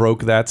hand that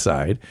broke that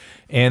side,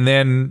 and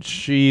then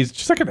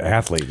she's like an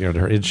athlete,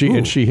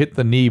 and she hit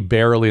the knee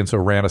barely, and so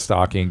ran a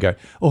stocking. Got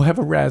have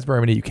a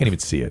raspberry knee. You can't even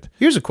see it.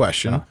 Here's a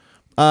question: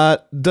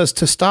 does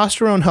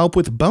testosterone help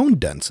with bone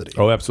density?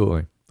 Oh,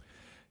 absolutely.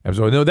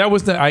 No, that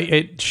was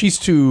she's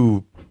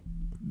too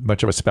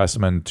much of a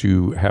specimen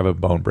to have a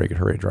bone break at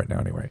her age right now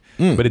anyway.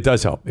 But it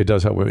does help. It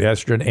does help with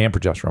estrogen and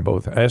progesterone,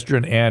 both.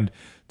 Estrogen and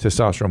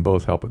testosterone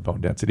both help with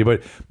bone density,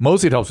 but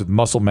mostly it helps with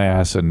muscle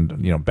mass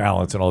and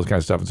balance and all this kind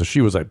of stuff. And so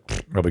she was like,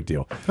 no big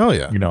deal. Oh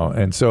yeah,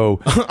 and so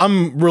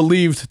I'm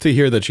relieved to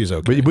hear that she's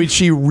okay. But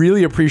she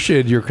really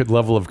appreciated your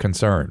level of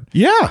concern.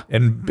 Yeah,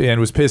 and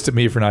was pissed at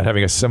me for not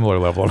having a similar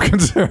level of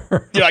concern.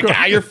 You're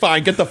like, you're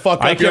fine. Get the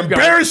fuck out. You're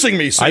embarrassing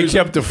me, Susan. I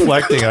kept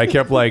deflecting. And I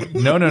kept like,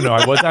 no,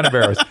 I was not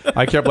embarrassed.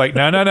 I kept like,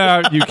 no,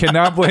 you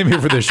cannot blame me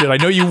for this shit. I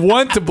know you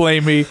want to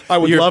blame me. I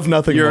would love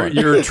nothing more.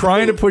 You're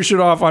trying to push it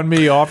off on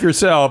me, off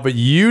yourself, but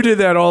you did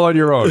that all on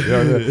your own.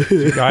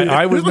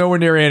 I was nowhere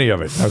near any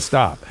of it. Now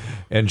stop.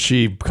 And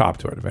she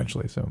copped to it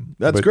eventually. So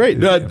that's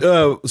great.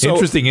 So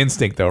interesting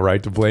instinct, though,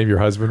 right? To blame your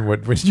husband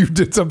when you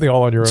did something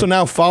all on your own. So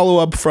now, follow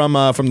up from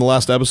the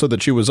last episode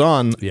that she was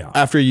on. Yeah.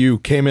 After you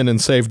came in and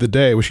saved the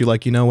day, was she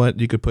like, you know what?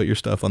 You could put your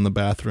stuff on the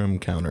bathroom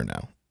counter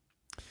now.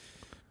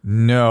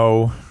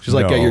 No. She's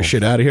like, get your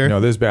shit out of here. No,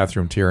 there's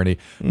bathroom tyranny.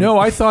 No,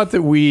 I thought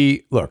that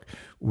we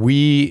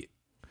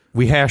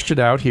hashed it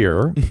out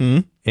here,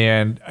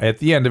 and at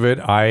the end of it,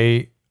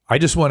 I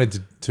just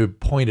wanted to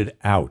point it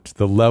out,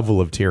 the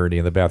level of tyranny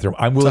in the bathroom.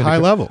 It's a high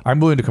level. I'm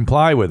willing to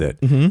comply with it,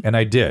 and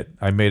I did.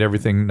 I made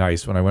everything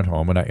nice when I went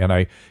home,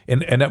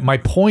 and my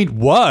point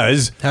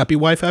was happy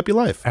wife, happy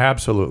life.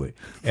 Absolutely,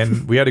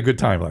 and we had a good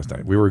time last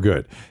night. We were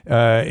good,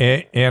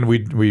 and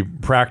we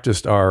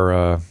practiced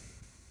our.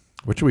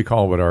 What should we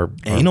call it? Our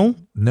anal?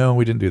 No,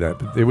 we didn't do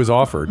that. It was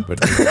offered,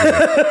 but.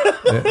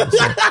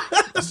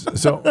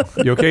 So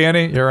you okay,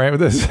 Annie? You all right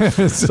with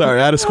this? Sorry,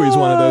 I had to squeeze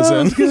one of those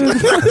in.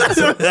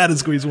 I had to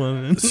squeeze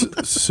one in.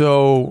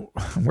 So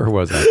where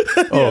was I?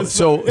 Oh,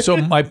 so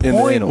my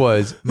point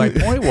was,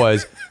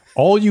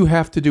 all you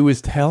have to do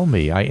is tell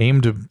me. I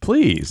aim to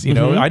please.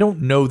 I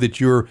don't know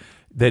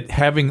that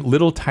having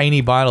little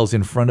tiny bottles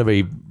in front of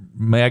a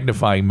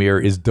magnifying mirror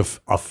is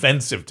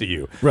offensive to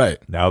you. Right.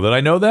 Now that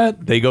I know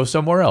that, they go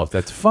somewhere else.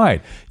 That's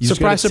fine.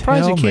 Surprise,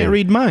 surprise, you can't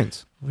read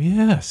minds.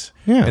 Yes.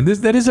 Yeah. And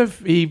that is a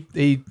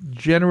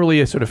generally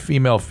a sort of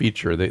female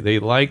feature. They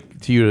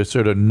like you to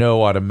sort of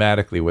know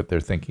automatically what they're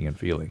thinking and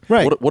feeling.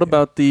 Right. What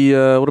about the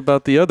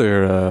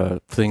other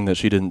thing that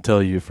she didn't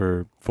tell you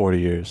for 40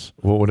 years?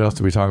 Well, what else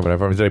did we talk about?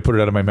 Did I put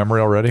it out of my memory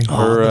already?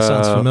 That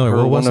sounds familiar.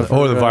 What was it?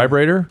 The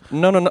vibrator?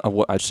 No.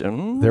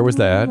 There was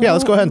that. Yeah,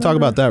 let's go ahead and talk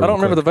about that. I don't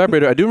remember the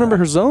vibrator. I do remember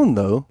her zone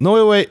though.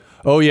 No, wait.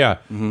 Oh yeah.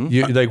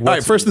 You, like, All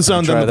right, first the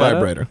zone, then the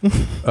vibrator.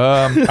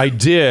 I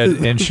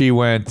did, and she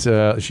went.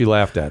 She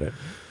laughed at it,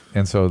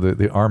 and so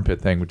the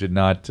armpit thing did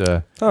not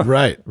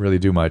right. really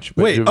do much.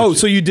 But Wait.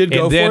 So you did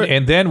go for it?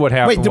 And then what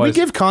happened? Wait, did we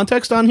give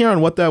context on here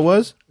on what that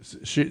was?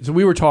 So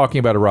we were talking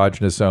about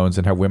erogenous zones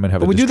and how women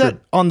have. Did we do that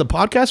on the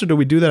podcast, or did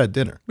we do that at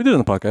dinner? We did it on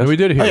the podcast. We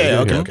did it here.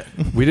 Okay.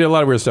 We did a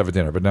lot of weird stuff at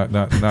dinner, but not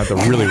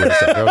the really weird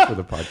stuff. That was for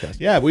the podcast.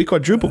 Yeah, we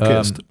quadruple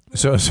kissed.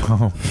 So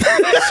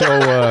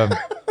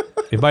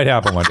it might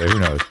happen one day. Who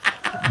knows?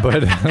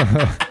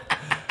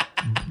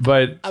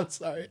 But I'm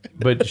sorry.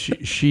 But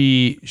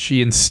she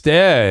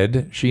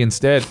instead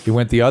it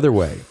went the other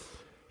way.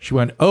 She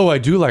went, oh, I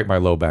do like my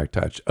low back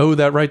touch. Oh,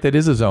 that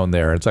is a zone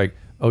there. It's like,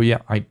 oh yeah,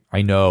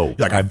 I know.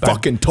 Like I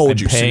fucking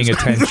told you. I'm paying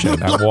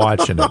attention. I'm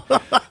watching it.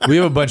 We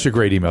have a bunch of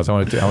great emails. I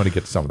want to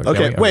get to some of them.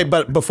 Okay, wait,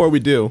 but before we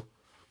do,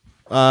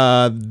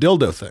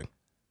 dildo thing.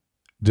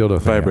 Dildo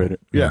thing. Vibrator.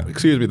 Yeah,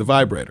 excuse me, the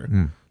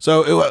vibrator.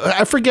 So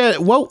I forget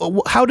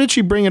how did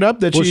she bring it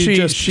up? That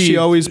she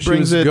always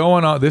brings it.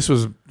 Going on. This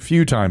was a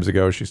few times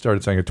ago. She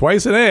started saying it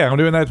twice a day. I'm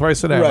doing that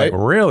twice a day. Right. I'm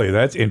like, really?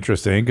 That's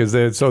interesting.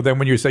 Because so then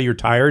when you say you're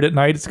tired at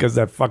night, it's because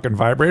that fucking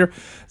vibrator.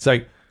 It's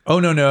like, oh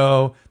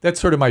no, that's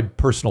sort of my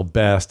personal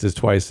best is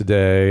twice a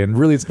day, and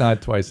really it's not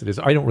twice a day.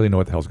 So I don't really know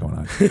what the hell's going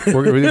on.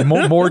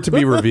 More to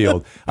be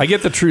revealed. I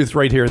get the truth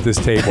right here at this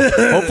table.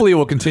 Hopefully,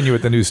 we'll continue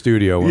at the new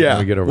studio. When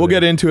we get over we'll there.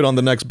 get into it on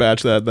the next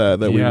batch that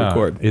we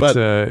record.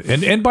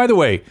 It's and by the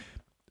way,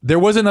 there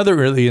was another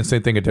really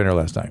insane thing at dinner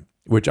last night,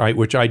 which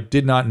I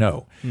did not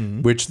know,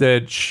 which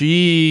that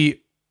she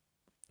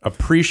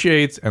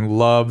appreciates and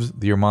loves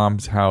the Your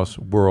Mom's House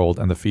world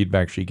and the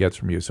feedback she gets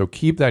from you. So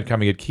keep that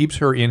coming. It keeps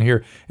her in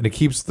here, and it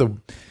keeps the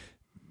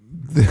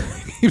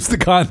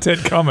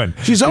content coming.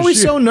 She's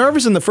always so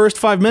nervous in the first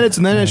 5 minutes,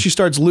 and then as she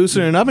starts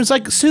loosening up, it's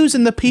like,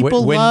 Susan, the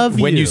people love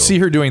you. When you see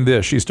her doing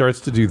this, she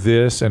starts to do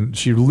this, and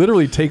she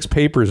literally takes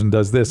papers and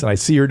does this, and I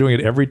see her doing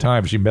it every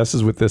time. She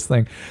messes with this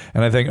thing,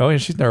 and I think, oh, yeah,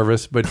 she's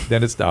nervous, but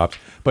then it stops.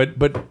 But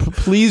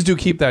please do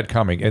keep that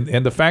coming.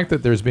 And the fact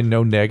that there's been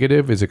no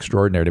negative is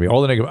extraordinary to me.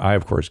 All the negative I,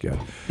 of course, get.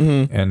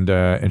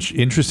 And she,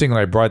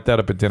 interestingly, I brought that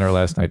up at dinner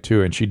last night,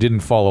 too, and she didn't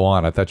follow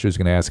on. I thought she was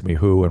going to ask me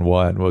who and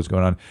what was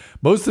going on.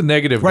 Most of the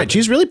negative... Right,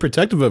 she's really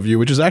protective of you,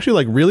 which is actually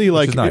like really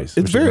like which is nice.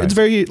 It's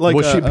very like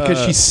because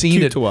she's seen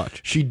cute it to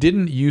watch. She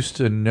didn't used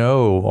to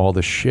know all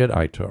the shit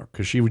I took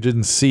because she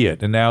didn't see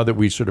it, and now that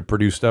we sort of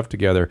produce stuff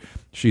together,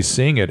 she's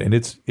seeing it, and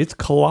it's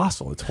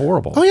colossal. It's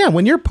horrible. Oh yeah,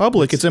 when you're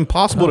public, it's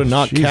impossible to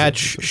not catch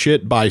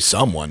shit by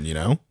someone. You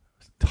know,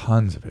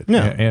 tons of it.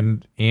 Yeah,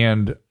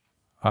 and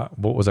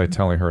what was I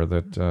telling her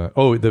that?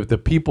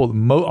 The people.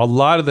 A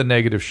lot of the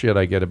negative shit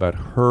I get about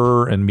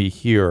her and me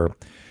here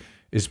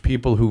is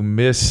people who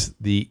miss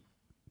the.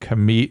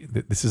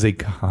 This is a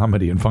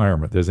comedy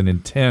environment. There's an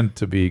intent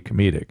to be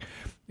comedic.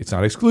 It's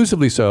not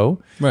exclusively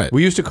so. Right.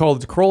 We used to call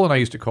it, Kroll and I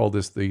used to call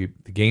this the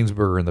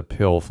Gainsbourg and the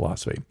pill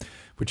philosophy,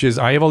 which is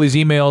I have all these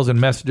emails and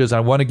messages. I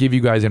want to give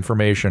you guys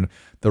information.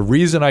 The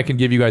reason I can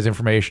give you guys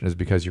information is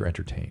because you're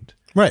entertained.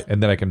 Right.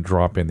 And then I can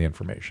drop in the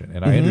information.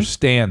 And I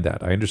understand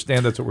that. I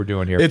understand that's what we're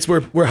doing here. It's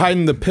we're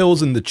hiding the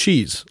pills in the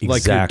cheese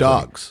like your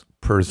dogs.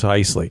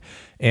 Precisely.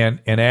 And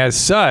as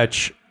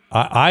such,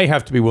 I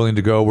have to be willing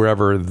to go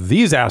wherever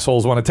these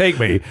assholes want to take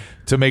me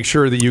to make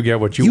sure that you get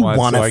what you want. You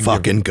want to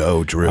fucking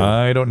go, Drew.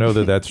 I don't know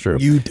that that's true.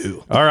 You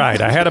do. All right.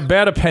 I had a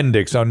bad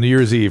appendix on New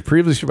Year's Eve.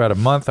 Previously, for about a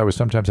month, I was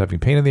sometimes having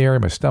pain in the area,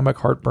 my stomach,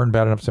 heartburn,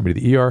 bad enough to send me to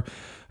the ER.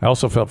 I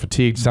also felt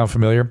fatigued. Sound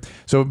familiar?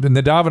 So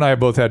Nadav and I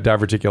both had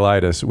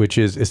diverticulitis, which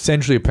is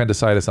essentially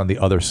appendicitis on the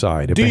other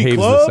side. It behaves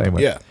the same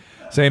way. Yeah.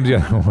 Same the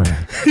other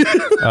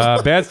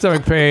way. Bad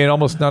stomach pain,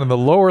 almost none on the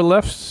lower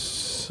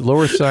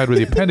side where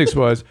the appendix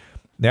was.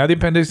 Now the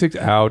appendix is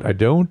out. I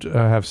don't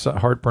have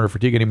heartburn or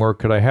fatigue anymore.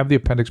 Could I have the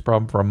appendix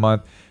problem for a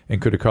month,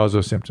 and could it cause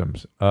those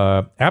symptoms?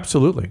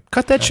 Absolutely.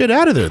 Cut that shit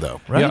out of there,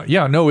 though, right?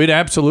 Yeah, no, it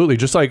absolutely.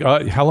 Just like,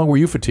 how long were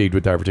you fatigued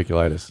with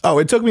diverticulitis? Oh,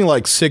 it took me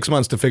like 6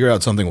 months to figure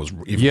out something was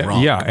even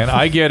wrong. Yeah, and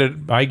I get it.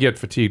 I get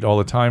fatigued all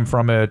the time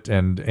from it,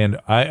 and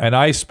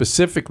I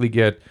specifically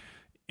get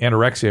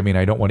anorexia. I mean,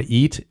 I don't want to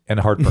eat, and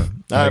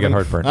heartburn. I get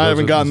heartburn. I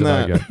haven't gotten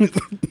that.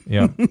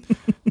 Yeah.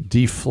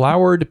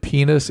 Deflowered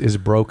penis is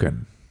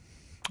broken.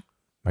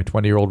 I'm a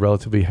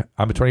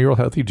 20-year-old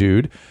healthy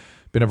dude.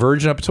 Been a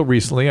virgin up until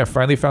recently. I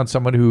finally found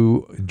someone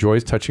who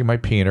enjoys touching my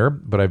peener,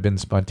 but I've been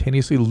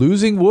spontaneously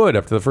losing wood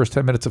after the first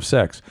 10 minutes of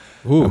sex.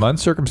 Ooh. I'm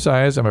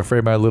uncircumcised. I'm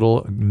afraid my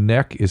little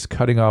neck is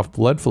cutting off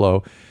blood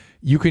flow.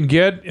 You can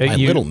get my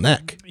little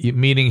neck,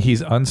 meaning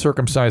he's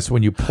uncircumcised. So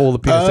when you pull the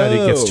penis out,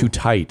 it gets too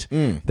tight.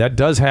 That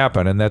does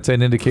happen, and that's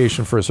an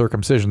indication for a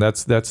circumcision.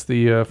 That's the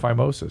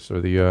phimosis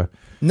or the.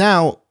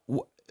 Now,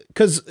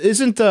 because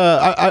isn't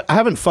I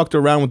haven't fucked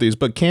around with these,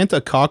 but can't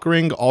a cock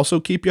ring also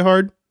keep you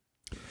hard?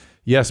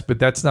 Yes, but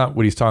that's not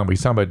what he's talking about.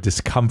 He's talking about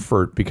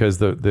discomfort because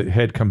the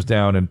head comes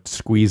down and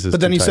squeezes. But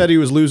then he said he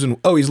was losing.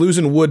 Oh, he's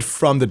losing wood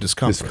from the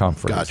discomfort.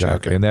 Discomfort, gotcha,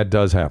 exactly, okay. and that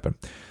does happen.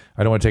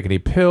 I don't want to take any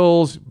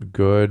pills.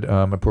 Good.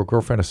 My poor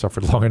girlfriend has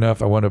suffered long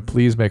enough. I want to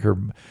please make her.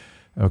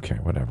 Okay,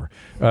 whatever.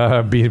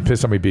 Being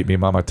pissed somebody beat me,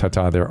 mama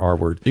tata. Their R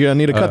word. You're gonna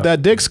need to cut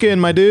that dick skin,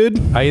 my dude.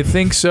 I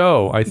think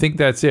so. I think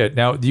that's it.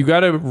 Now you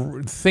got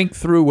to think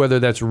through whether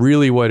that's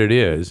really what it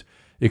is.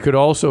 It could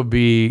also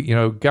be, you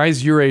know,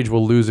 guys your age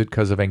will lose it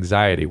because of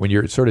anxiety. When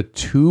you're sort of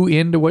too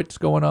into what's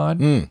going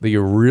on, that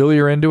you really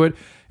are into it,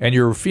 and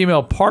your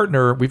female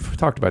partner, we've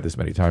talked about this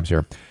many times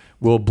here,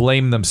 will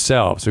blame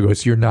themselves. So it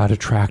goes, you're not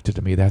attracted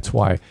to me. That's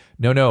why.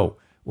 No.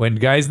 When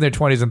guys in their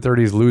 20s and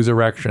 30s lose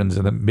erections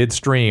in the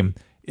midstream,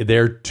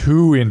 they're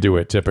too into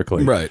it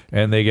typically. Right.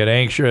 And they get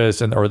anxious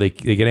or they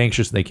get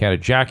anxious and they can't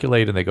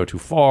ejaculate and they go too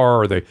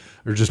far, or they're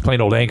just plain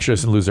old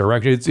anxious and lose their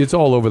erection. It's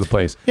all over the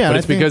place. Yeah, but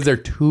it's because they're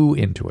too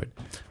into it.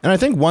 And I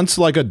think once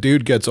like a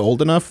dude gets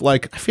old enough,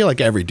 like I feel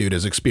like every dude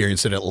has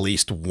experienced it at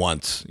least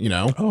once, you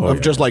know,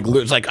 just like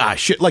it's like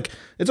shit, like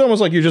it's almost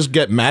like you just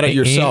get mad at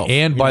yourself.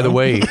 And by the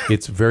way,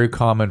 it's very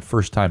common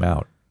first time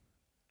out.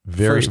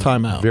 First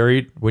time out.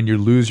 When you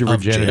lose your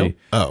virginity.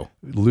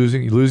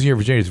 Losing your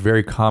virginity is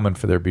very common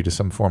for there to be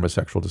some form of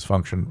sexual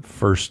dysfunction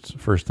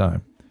first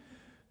time.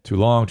 Too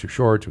long, too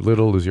short, too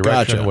little, lose your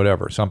erection,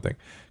 whatever, something.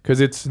 Because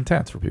it's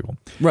intense for people.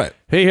 Right.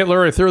 Hey,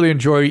 Hitler, I thoroughly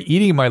enjoy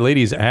eating my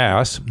lady's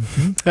ass.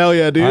 Hell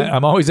yeah, dude.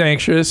 I'm always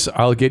anxious.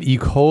 I'll get E.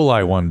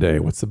 coli one day.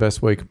 What's the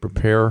best way to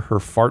prepare her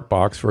fart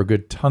box for a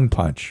good tongue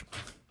punch?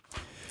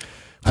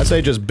 I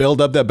say just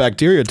build up that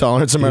bacteria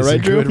tolerance. Am I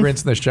right, Drew? Is a good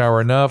rinse in the shower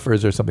enough, or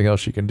is there something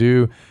else she can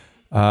do?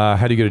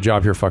 How do you get a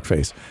job here,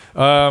 fuckface?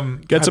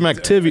 Get some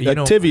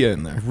Activia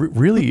in there.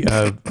 Really,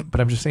 but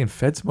I'm just saying,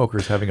 Fed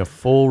Smoker's having a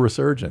full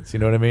resurgence. You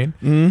know what I mean?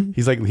 Mm-hmm.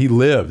 He's like, he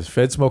lives.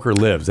 Fed Smoker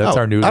lives. That's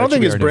our new. I don't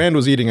think his brand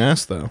was eating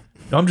ass, though.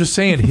 No, I'm just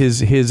saying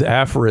his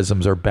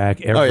aphorisms are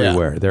back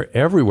everywhere. Oh, yeah. They're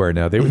everywhere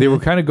now. They were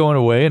kind of going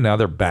away, and now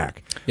they're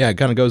back. Yeah, it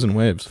kind of goes in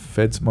waves.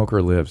 Fed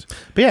Smoker lives.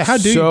 But yeah, how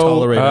do you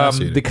tolerate ass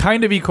eating? The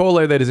kind of E.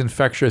 coli that is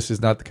infectious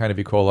is not the kind of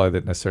E. coli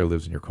that necessarily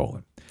lives in your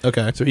colon.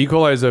 Okay. So E.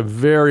 coli is a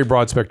very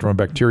broad spectrum of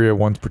bacteria,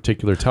 one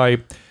particular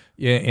type.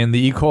 And the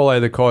E. coli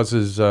that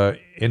causes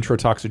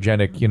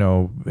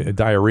intratoxigenic,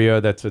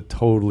 diarrhea, that's a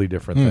totally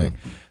different thing.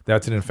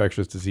 That's an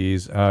infectious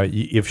disease.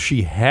 If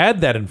she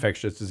had that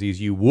infectious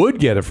disease, you would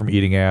get it from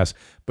eating ass,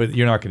 but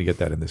you're not going to get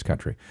that in this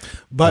country,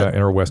 but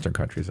in our Western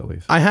countries at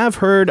least.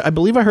 I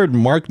believe I heard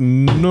Mark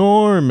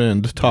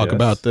Normand talk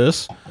about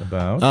this.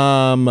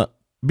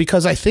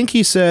 Because I think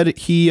he said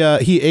he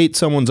ate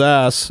someone's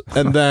ass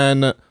and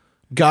then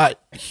got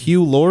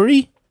Hugh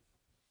Laurie,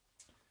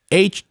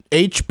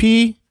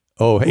 HP.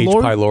 Oh, H.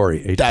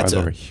 pylori. That's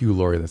it. Hugh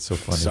Laurie. That's so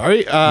funny. Sorry.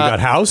 You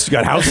got house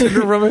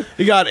syndrome from it?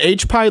 He got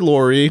H.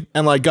 pylori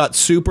and like got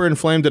super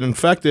inflamed and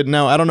infected.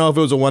 Now, I don't know if it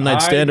was a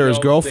one-night stand or his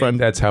girlfriend.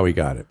 That's how he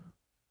got it.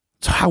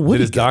 So how would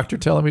his doctor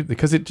tell him?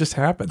 Because it just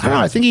happened. I don't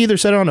know. I think he either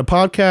said it on a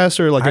podcast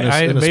or like in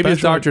a maybe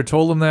his doctor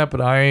told him that,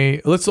 but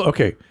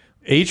okay.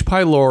 H.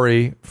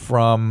 pylori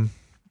from,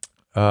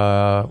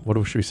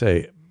 what should we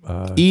say?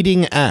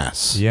 Eating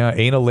ass. Yeah,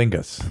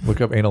 analingus. Look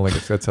up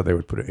analingus. That's how they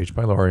would put it. H.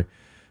 pylori.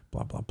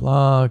 Blah, blah,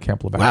 blah.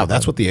 Campylobacter. Wow,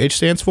 that's what the H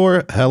stands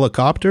for?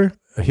 Helicopter?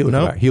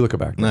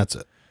 Helicobacter. That's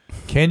it.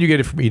 Can you get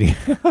it from eating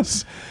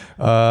ass?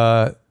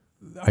 I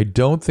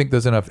don't think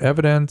there's enough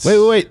evidence.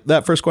 Wait.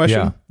 That first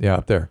question? Yeah,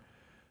 up there.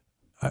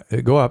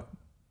 Go up.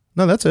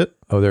 No, that's it.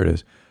 Oh, there it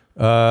is.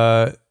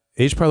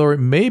 H. pylori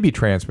may be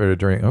transmitted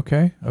during...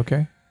 Okay.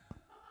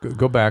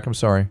 Go back. I'm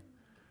sorry.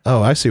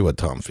 Oh, I see what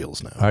Tom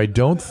feels now. I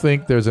don't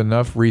think there's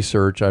enough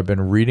research. I've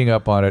been reading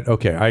up on it.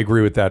 Okay, I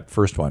agree with that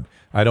first one.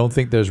 I don't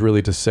think there's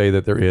really to say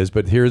that there is,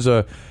 but here's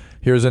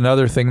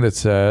another thing that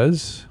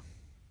says,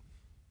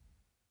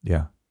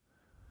 yeah.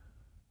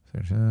 I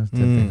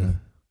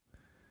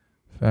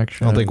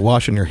don't think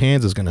washing your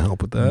hands is going to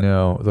help with that.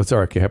 No, that's all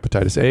right. Okay,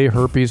 hepatitis A,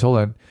 herpes, hold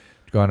on,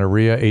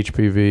 gonorrhea,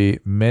 HPV,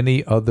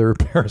 many other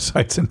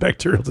parasites and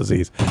bacterial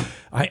disease.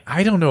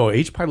 I don't know.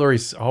 H.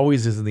 pylori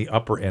always is in the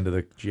upper end of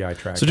the GI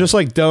tract. So just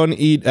like don't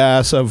eat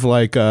ass of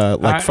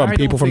from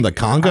people from the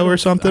Congo or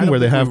something where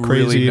they have crazy. I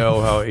don't really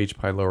know how H.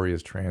 pylori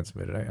is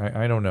transmitted.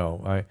 I don't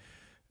know.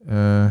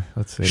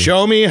 Let's see.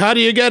 Show me, how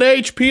do you get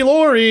H.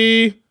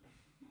 pylori?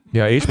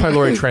 Yeah, H.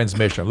 pylori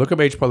transmission. Look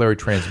up H. pylori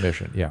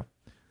transmission. Yeah.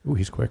 Ooh,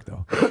 he's quick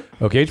though.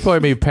 Okay, H.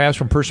 pylori may pass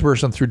from person to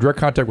person through direct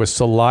contact with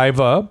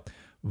saliva,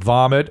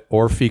 vomit,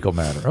 or fecal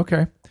matter.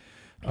 Okay.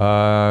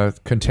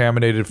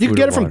 Contaminated food. You can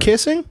get it from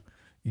kissing?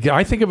 Yeah,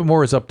 I think of it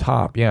more as up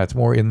top. Yeah, it's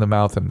more in the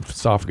mouth and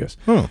esophagus.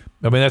 I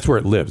mean, that's where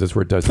it lives. That's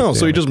where it does. Oh,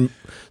 so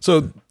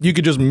you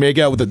could just make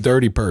out with a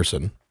dirty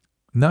person.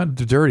 Not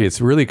dirty. It's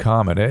really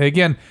common.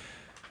 Again,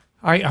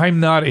 I'm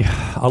not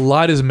a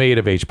lot is made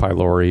of H.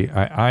 pylori.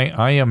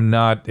 I am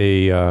not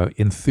a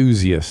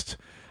enthusiast.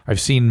 I've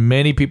seen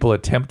many people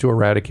attempt to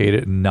eradicate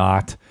it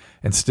and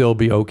still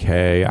be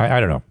okay. I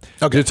don't know.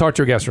 Okay. Just talk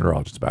to your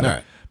gastroenterologist about it.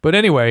 Right. But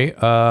anyway,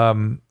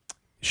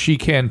 she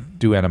can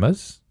do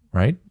enemas,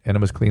 right?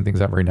 Enemas clean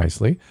things out very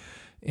nicely.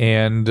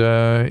 And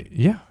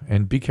yeah,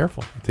 and be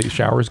careful. The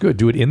shower is good.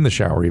 Do it in the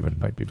shower even,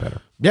 might be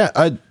better. Yeah,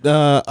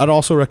 I'd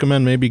also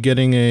recommend maybe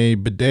getting a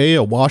bidet,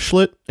 a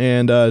washlet,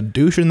 and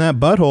douching that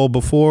butthole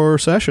before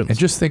sessions. And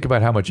just think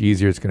about how much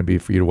easier it's going to be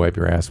for you to wipe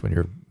your ass when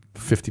you're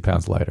 50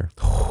 pounds lighter.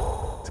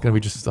 It's going to be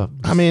just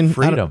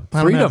freedom.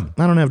 I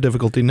don't have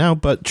difficulty now,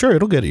 but sure,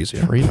 it'll get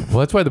easier. Freedom. Well,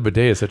 that's why the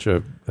bidet is such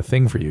a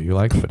thing for you. You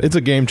like the bidet. It's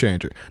a game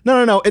changer.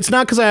 No. It's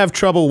not because I have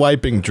trouble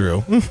wiping,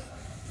 Drew.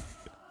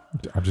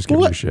 I'm just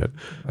giving you shit.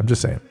 I'm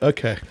just saying.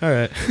 Okay. All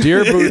right.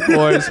 Dear Booth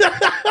Boys,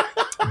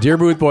 dear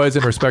Booth Boys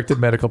and respected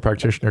medical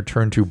practitioner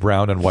turned to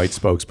brown and white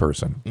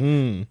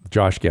spokesperson.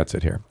 Josh gets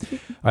it here.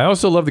 I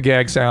also love the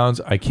gag sounds.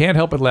 I can't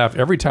help but laugh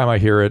every time I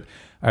hear it.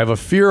 I have a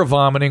fear of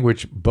vomiting,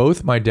 which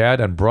both my dad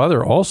and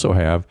brother also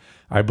have.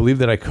 I believe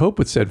that I cope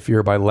with said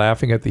fear by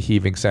laughing at the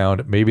heaving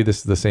sound. Maybe this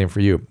is the same for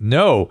you.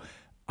 No,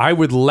 I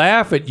would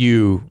laugh at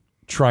you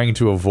trying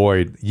to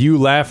avoid you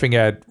laughing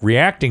at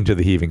reacting to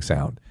the heaving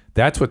sound.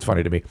 That's what's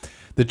funny to me.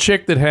 The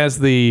chick that has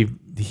the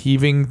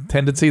heaving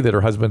tendency that her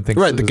husband thinks...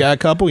 Right, the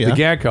gag couple, yeah. The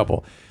gag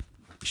couple.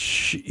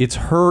 It's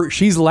her...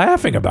 She's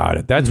laughing about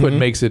it. That's what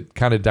makes it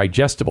kind of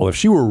digestible. If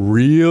she were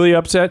really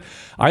upset...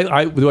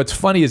 what's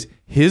funny is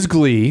his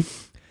glee,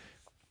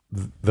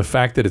 the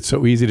fact that it's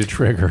so easy to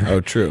trigger. Oh,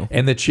 true.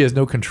 And that she has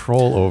no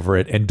control over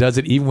it and does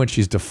it even when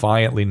she's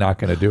defiantly not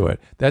going to do it.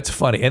 That's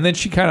funny. And then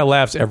she kind of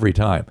laughs every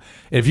time.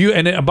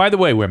 And by the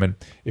way, women,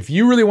 if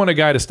you really want a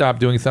guy to stop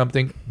doing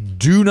something,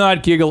 do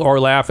not giggle or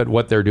laugh at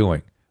what they're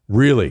doing.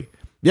 Really.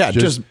 Yeah,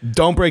 just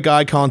don't break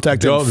eye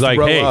contact and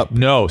throw hey, up.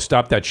 No,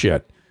 stop that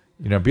shit.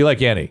 Be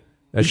like Annie.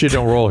 That shit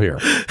don't roll here.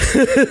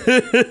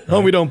 Oh,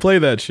 we don't play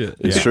that shit.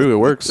 It's true. It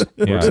works.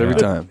 It works every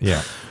time.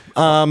 Yeah.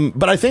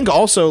 But I think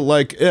also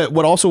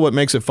what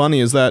makes it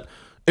funny is that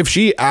if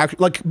she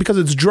because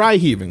it's dry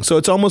heaving, so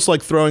it's almost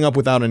like throwing up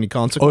without any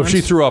consequence. Oh, if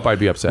she threw up, I'd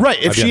be upset.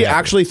 Right. If she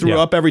actually threw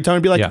up every time,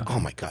 I'd be like, oh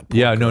my God.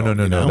 Yeah, no.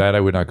 That I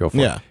would not go for.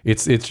 Yeah.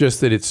 It's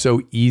just that it's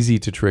so easy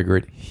to trigger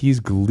it. He's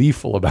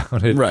gleeful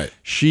about it. Right.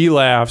 She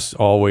laughs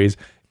always,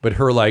 but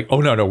her like, oh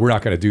no, we're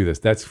not going to do this.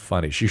 That's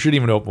funny. She shouldn't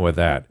even open with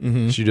that.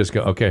 She just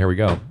go, okay, here we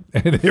go.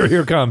 And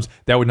here comes.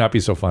 That would not be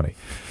so funny.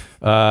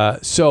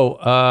 So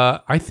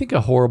I think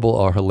a horrible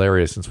or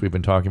hilarious, since we've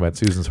been talking about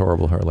Susan's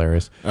horrible or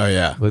hilarious. Oh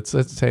yeah. Let's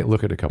take a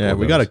look at a couple of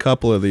we those. got a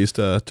couple of these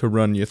to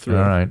run you through.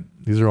 All right.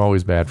 These are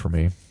always bad for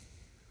me.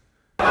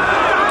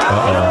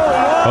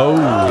 Uh-oh.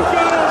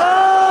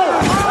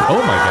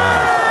 Oh my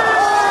God.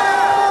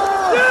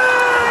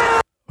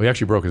 Well, he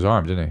actually broke his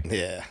arm, didn't he?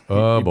 Yeah.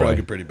 Oh he boy. broke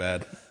it pretty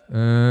bad.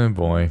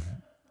 Boy.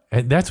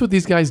 And that's what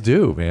these guys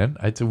do, man.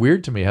 It's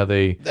weird to me how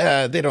they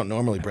don't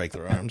normally break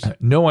their arms.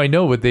 No, I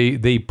know, but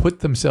they put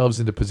themselves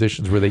into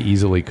positions where they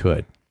easily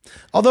could.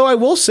 Although I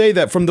will say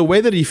that from the way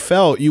that he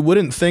felt, you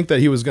wouldn't think that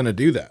he was going to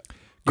do that.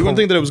 You wouldn't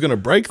think that it was going to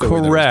break the way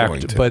that it was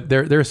going to. But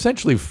they're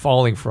essentially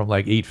falling from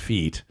like 8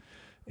 feet,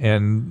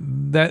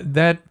 and that's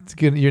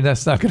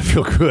not going to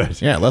feel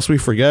good. Yeah, lest we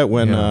forget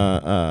when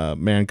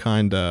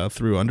Mankind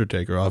threw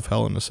Undertaker off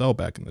Hell in a Cell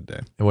back in the day.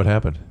 And what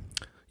happened?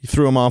 He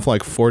threw him off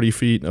like 40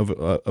 feet of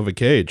a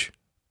cage.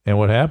 And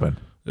what happened?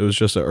 It was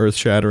just an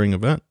earth-shattering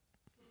event.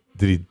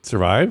 Did he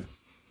survive?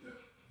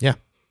 Yeah.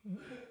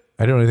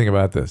 I don't know anything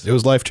about this. It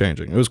was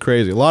life-changing. It was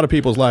crazy. A lot of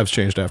people's lives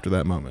changed after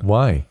that moment.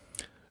 Why?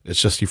 It's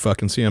just you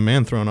fucking see a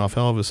man thrown off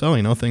Hell of a Cell,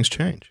 things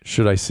change.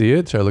 Should I see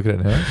it? Should I look at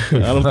it now? I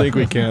don't think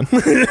we can.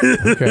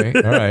 Okay,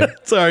 all right.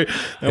 Sorry.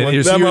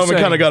 That moment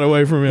kind of got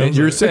away from me. And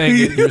you're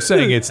saying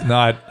it's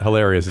not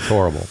hilarious, it's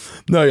horrible.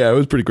 No, yeah, it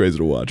was pretty crazy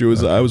to watch. It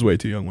was I was way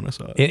too young when I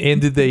saw it. And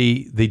did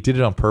they did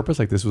it on purpose?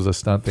 Like this was a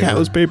stunt thing? Yeah, it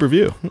was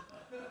pay-per-view.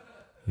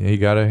 Yeah, you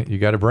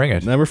gotta bring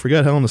it. Never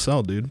forget Hell in a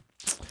Cell, dude.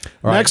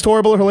 All Next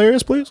horrible or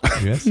hilarious, please.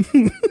 Yes.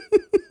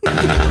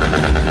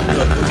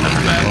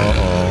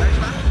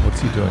 What's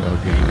he doing?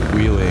 Okay,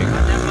 wheeling.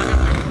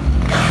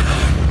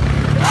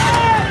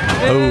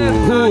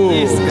 Oh,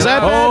 is that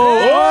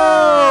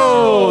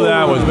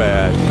that was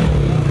bad.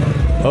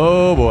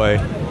 Oh boy,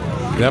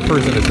 that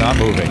person is not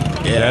moving.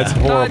 Yeah. That's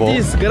horrible.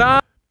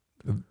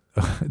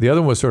 The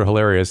other one was sort of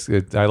hilarious.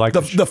 I like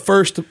the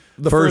first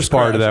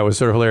part of that was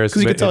sort of hilarious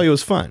because you could tell he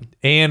was fine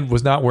and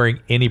was not wearing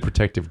any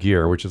protective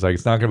gear, which is like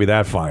it's not going to be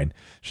that fine.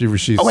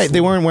 She's oh wait,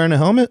 they weren't wearing a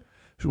helmet.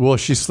 Well,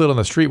 she slid on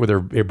the street with her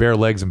bare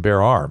legs and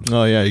bare arms.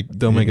 Oh yeah, you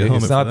don't make a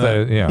helmet. It's not for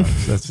that.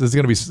 There's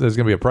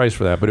gonna be a price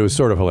for that, but it was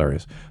sort of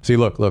hilarious. See,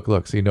 look.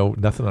 See,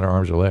 nothing on her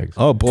arms or legs.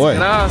 Oh boy.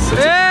 That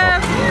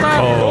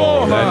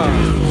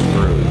dude's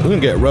screwed. We're gonna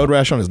get road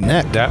rash on his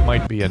neck. That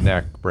might be a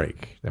neck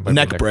break.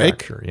 Neck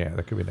break? Fracture. Yeah,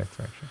 that could be a neck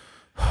fracture.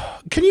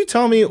 Can you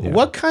tell me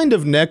what kind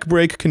of neck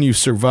break can you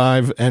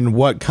survive, and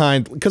what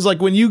kind? Because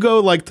like when you go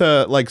like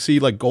to like see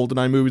like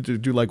GoldenEye movies to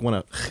do like one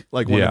of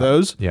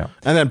those, and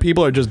then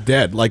people are just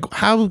dead. Like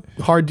how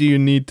hard do you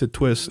need to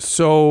twist?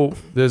 So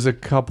there's a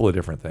couple of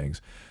different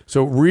things.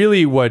 So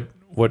really, what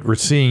we're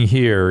seeing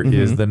here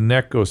is the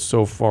neck goes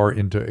so far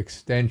into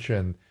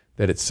extension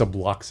that it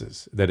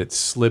subluxes, that it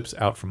slips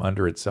out from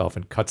under itself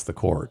and cuts the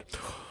cord.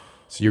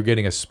 So you're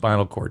getting a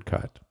spinal cord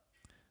cut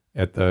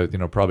at the,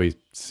 probably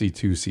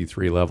C2,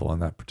 C3 level on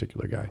that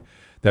particular guy.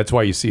 That's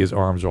why you see his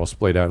arms are all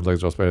splayed out, his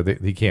legs are all splayed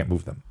out. He can't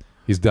move them.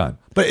 He's done.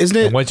 But isn't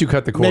it? And once you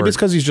cut the cord, maybe it's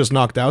because he's just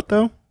knocked out,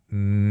 though.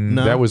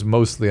 No, that was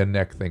mostly a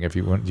neck thing. If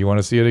you want, do you want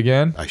to see it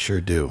again? I sure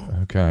do.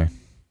 Okay.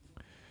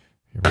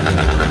 Here we go.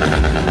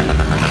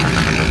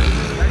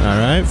 All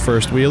right,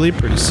 first wheelie,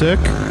 pretty sick.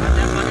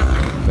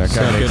 That guy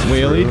Second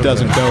wheelie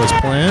doesn't go as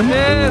planned.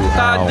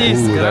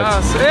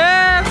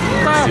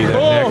 See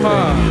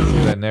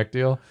that neck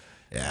deal?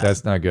 Yeah,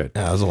 that's not good.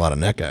 Yeah, that was a lot of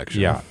neck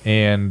action. Yeah,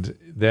 and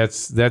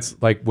that's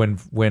like when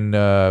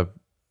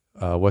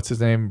what's his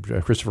name?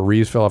 Christopher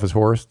Reeves fell off his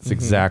horse. That's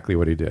exactly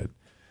what he did.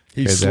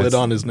 He slid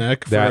on his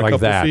neck for a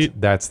couple feet.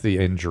 That's the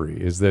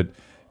injury. Is that,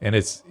 and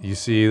it's, you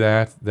see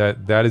that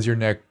is your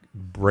neck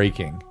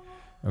breaking.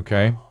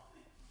 Okay.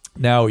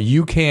 Now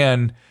you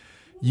can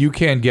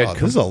get.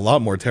 This is a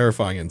lot more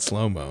terrifying in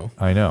slow mo.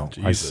 I know.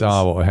 Jesus. I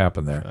saw what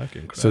happened there.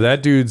 So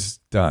that dude's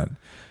done.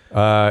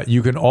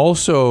 You can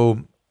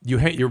also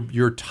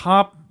your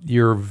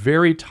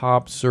very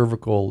top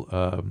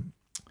cervical.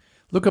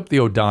 Look up the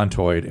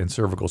odontoid and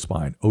cervical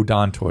spine.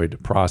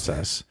 Odontoid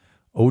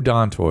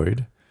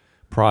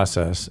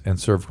process and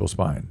cervical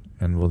spine,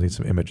 and we'll need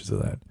some images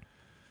of that.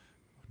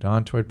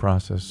 Odontoid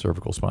process,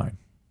 cervical spine,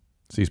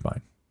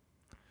 C-spine.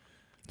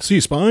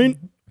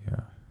 C-spine.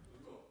 Yeah.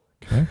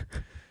 Okay.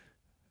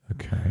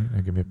 Okay.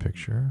 Now give me a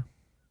picture.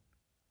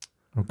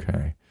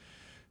 Okay.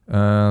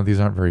 These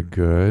aren't very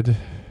good.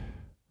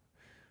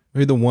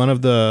 Maybe the one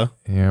of the.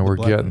 Yeah, we're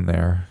getting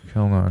there.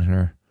 Hold on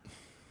here.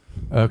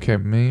 Okay,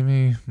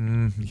 maybe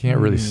you can't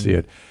really see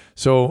it.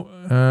 So,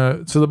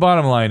 so the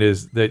bottom line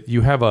is that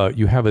you have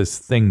this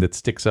thing that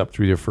sticks up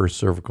through your first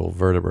cervical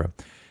vertebra,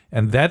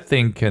 and that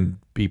thing can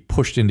be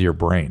pushed into your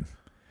brain.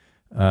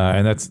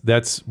 And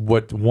that's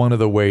one of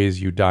the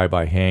ways you die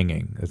by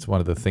hanging. That's one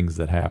of the things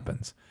that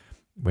happens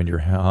when you're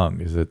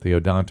hung, is that the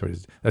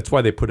odontoid. That's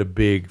why they put a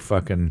big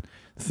fucking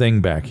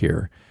thing back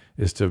here,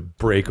 is to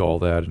break all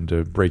that and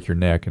to break your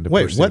neck and to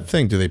wait. What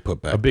thing do they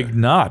put back? A big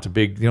knot, a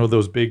big,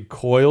 those big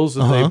coils.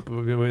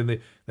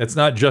 That that's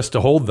not just to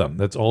hold them.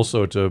 That's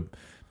also to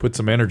put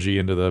some energy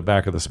into the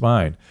back of the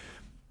spine.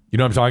 You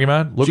know what I'm talking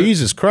about?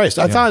 Jesus Christ!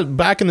 I thought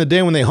back in the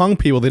day when they hung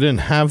people, they didn't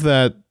have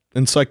that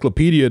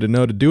encyclopedia to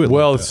know to do it.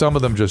 Well, like some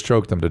of them just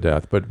choked them to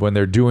death, but when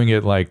they're doing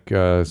it like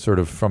sort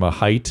of from a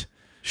height,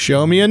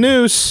 show me a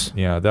noose.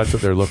 Yeah, that's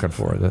what they're looking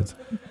for. That's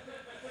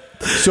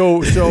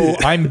so.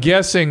 I'm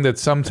guessing that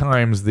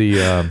sometimes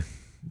the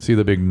see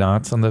the big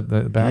knots on the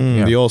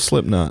back, the old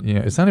slip knot. Yeah,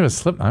 it's not even a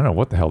slip. I don't know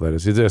what the hell that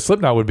is. A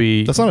slip knot would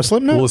be. That's not a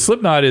slip knot. Well, a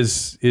slip knot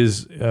is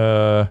it's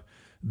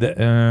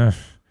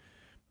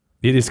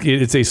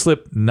a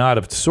slip knot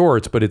of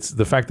sorts, but it's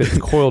the fact that it's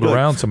coiled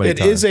around so many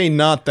times. It is a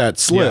knot that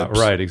slips.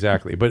 Yeah, right,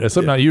 exactly. But a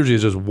slip knot usually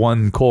is just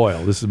one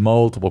coil. This is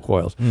multiple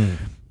coils.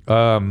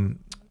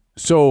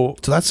 So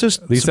that's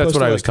just at least that's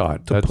what I was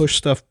taught. To push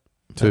stuff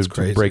to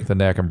break the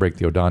neck and break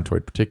the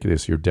odontoid, particularly,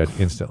 so you're dead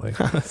instantly.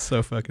 That's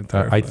so fucking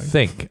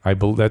terrifying. I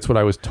believe that's what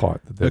I was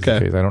taught. That's the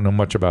case. I don't know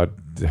much about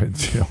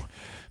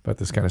about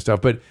this kind of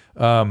stuff, but.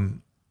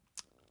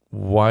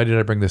 Why did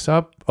I bring this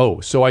up?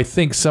 Oh, so I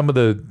think some of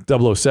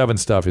the 007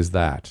 stuff is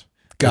that.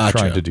 Gotcha.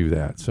 They're trying to do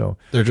that. So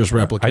they're just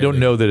replicating. I don't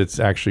know that it's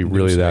actually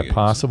really that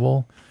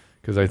possible,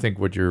 because I think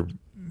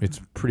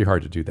it's pretty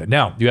hard to do that.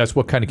 Now, you ask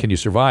what kind of can you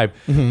survive?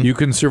 You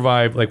can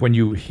survive, like when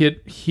you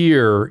hit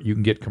here, you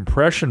can get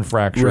compression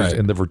fractures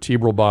in the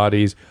vertebral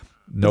bodies.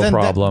 No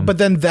problem. But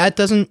then that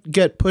doesn't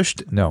get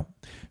pushed. No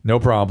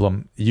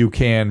problem. You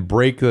can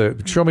break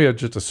show me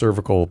just a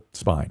cervical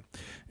spine.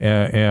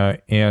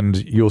 And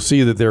you'll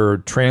see that there are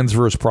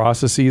transverse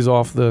processes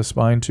off the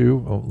spine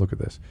too. Oh, look at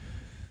this.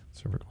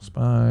 Cervical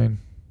spine.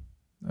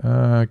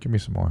 Give me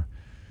some more.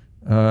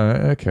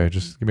 Okay,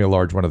 just give me a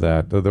large one of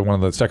that. The one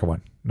of the second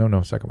one.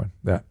 No, second one.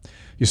 That.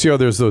 You see how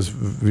there's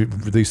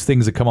these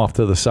things that come off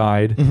to the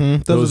side?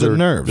 Those are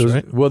nerves,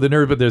 right? Well, the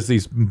nerve, but there's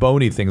these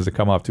bony things that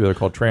come off too. They're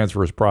called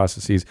transverse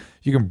processes.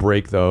 You can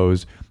break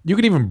those. You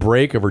can even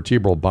break a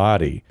vertebral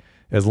body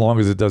as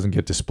long as it doesn't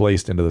get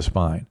displaced into the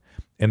spine.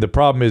 And the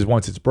problem is,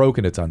 once it's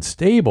broken, it's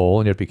unstable,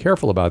 and you have to be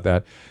careful about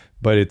that.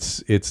 But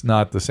it's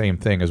not the same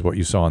thing as what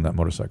you saw on that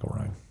motorcycle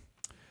ride.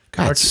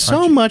 God,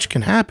 so much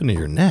can happen to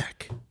your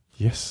neck.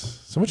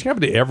 Yes, so much can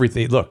happen to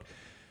everything. Look,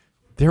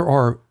 there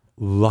are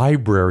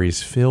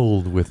libraries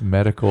filled with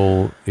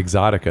medical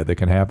exotica that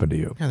can happen to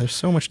you. Yeah, there's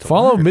so much to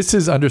follow. learn.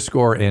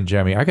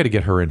 Mrs._Angemi. I got to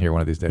get her in here one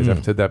of these days. I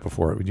haven't said that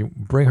before. Would you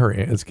bring her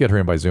in? Let's get her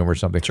in by Zoom or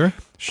something. Sure.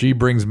 She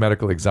brings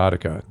medical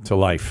exotica to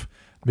life.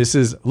 Let's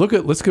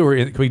go.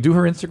 Can we do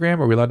her Instagram?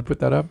 Are we allowed to put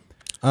that up?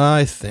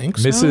 I think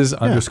so. Mrs.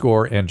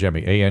 underscore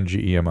Angemi,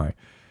 Angemi.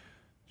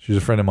 She's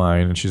a friend of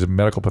mine, and she's a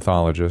medical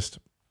pathologist.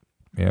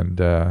 And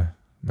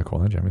Nicole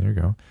Angemi, there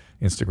you go.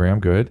 Instagram,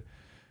 good.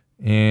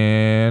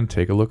 And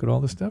take a look at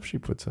all the stuff she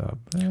puts up.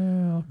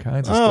 All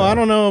kinds of stuff. Oh, I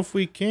don't know if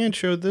we can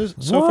show this.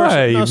 So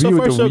Why? Far, so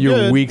far, so you're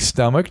good.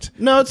 weak-stomached?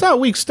 No, it's not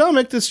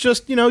weak-stomached. It's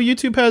just,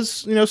 YouTube has,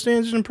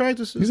 standards and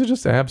practices. These are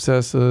just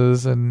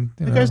abscesses and,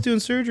 The guy's doing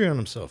surgery on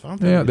himself. I don't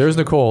think Yeah, there's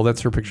Nicole.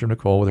 That's her picture of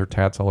Nicole with her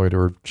tats all the way to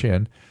her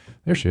chin.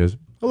 There she is.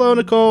 Hello,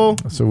 Nicole.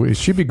 So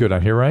she'd be good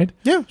on here, right?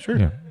 Yeah, sure.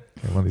 Yeah.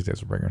 Okay, one of these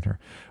days we'll bring her in here.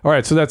 All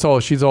right, so that's all.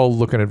 She's all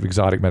looking at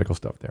exotic medical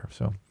stuff there.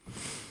 So,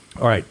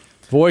 all right.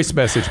 Voice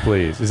message,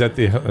 please. Is that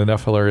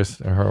enough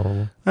hilarious or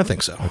horrible? I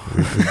think so.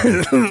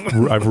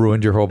 I've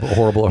ruined your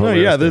horrible. No,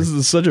 yeah, this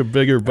is such a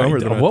bigger bummer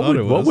than I thought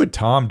it was. What would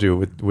Tom do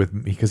with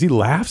me? Because he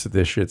laughs at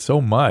this shit so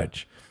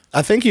much.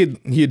 I think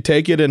he'd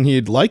take it and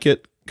he'd like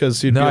it because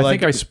he'd be I like,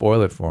 think I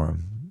spoil it for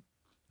him.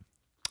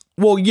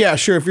 Well, yeah,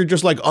 sure. If you're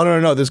just like, oh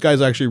no, this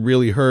guy's actually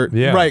really hurt,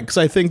 Yeah. right? Because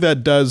I think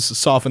that does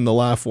soften the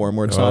laugh for him,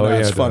 where it's not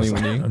as funny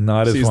when he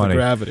not as sees funny. the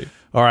gravity.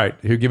 All right,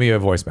 here, give me a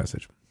voice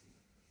message.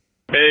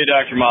 Hey,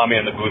 Dr. Mommy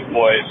and the Booth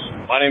Boys.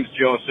 My name's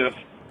Joseph.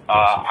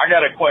 I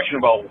got a question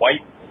about white,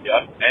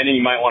 and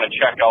you might want to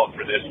check out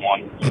for this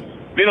one.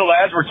 Me and the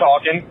lads were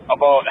talking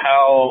about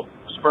how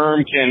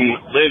sperm can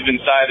live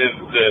inside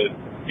of the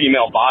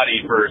female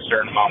body for a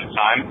certain amount of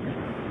time.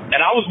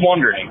 And I was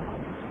wondering,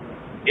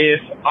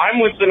 if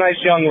I'm with a nice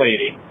young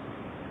lady,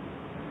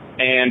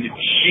 and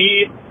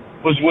she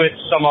was with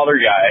some other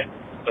guy,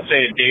 let's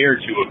say a day or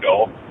two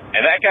ago,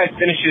 and that guy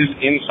finishes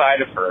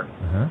inside of her,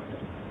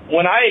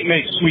 when I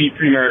make sweet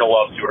premarital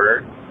love to her,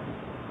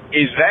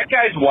 is that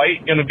guy's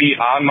white going to be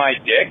on my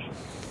dick?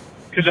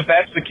 Because if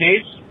that's the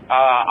case,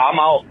 I'm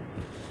out.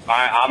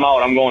 I'm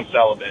out. I'm going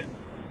celibate.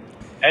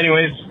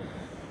 Anyways,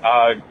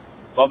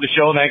 love the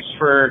show. Thanks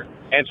for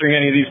answering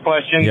any of these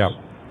questions. Yeah.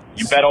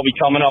 You bet I'll be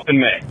coming up in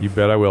May. You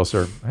bet I will,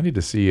 sir. I need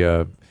to see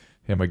him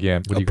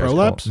again. What do you guys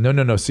prolapse? call it?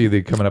 No. See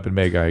the coming up in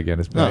May guy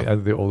again. It's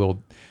the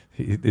old.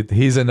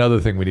 He's another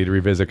thing we need to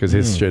revisit because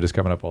his shit is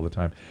coming up all the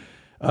time.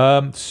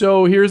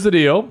 So here's the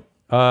deal.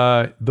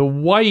 The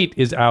white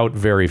is out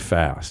very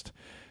fast.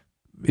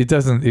 It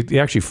doesn't. It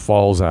actually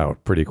falls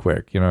out pretty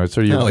quick. So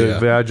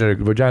the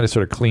vagina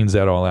sort of cleans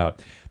that all out.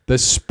 The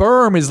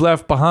sperm is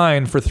left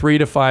behind for 3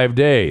 to 5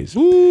 days.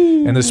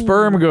 Ooh. And the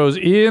sperm goes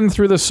in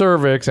through the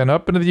cervix and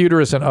up into the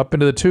uterus and up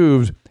into the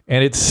tubes,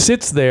 and it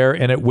sits there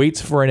and it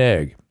waits for an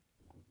egg.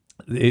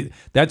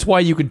 That's why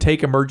you can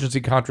take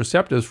emergency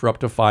contraceptives for up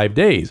to 5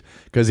 days,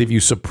 because if you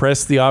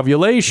suppress the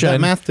ovulation,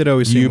 that math did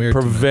always seem weird you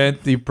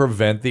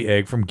prevent the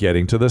egg from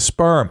getting to the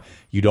sperm.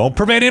 You don't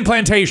prevent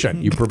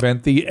implantation. You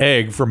prevent the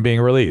egg from being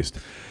released.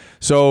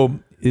 So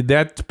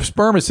that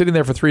sperm is sitting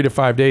there for 3 to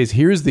 5 days.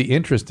 Here's the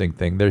interesting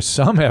thing. There's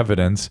some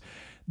evidence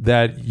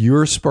that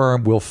your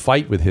sperm will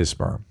fight with his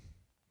sperm.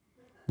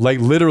 Like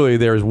literally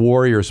there's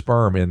warrior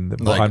sperm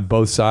on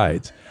both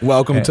sides.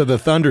 Welcome to the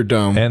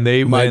Thunderdome. And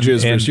my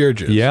jizz versus your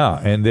jizz.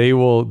 Yeah, and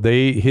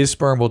his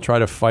sperm will try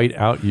to fight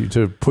out you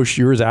to push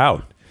yours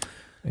out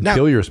and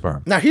kill your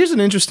sperm. Now here's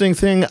an interesting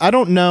thing. I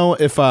don't know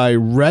if I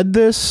read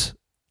this,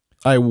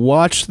 I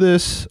watched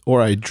this,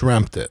 or I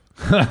dreamt it.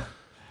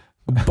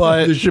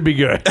 But this should be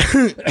good.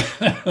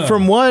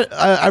 From what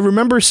I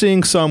remember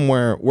seeing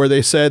somewhere where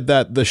they said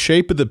that the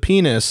shape of the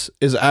penis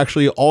is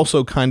actually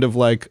also kind of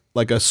like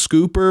a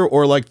scooper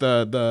or like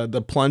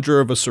the plunger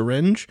of a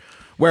syringe,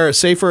 where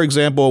say for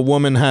example a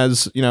woman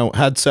has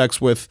had sex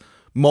with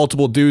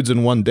multiple dudes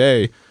in one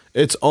day,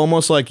 it's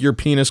almost like your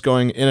penis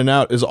going in and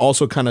out is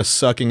also kind of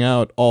sucking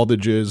out all the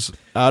jizz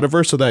out of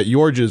her so that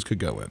your jizz could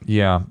go in.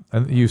 Yeah,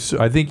 and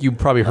I think you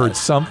probably heard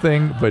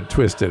something but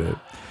twisted it.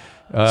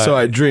 So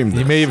I dreamed this.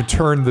 You may have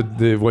turned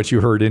the what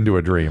you heard into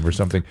a dream or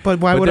something.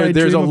 But why would I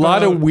There's dream a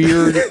lot about... of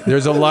weird.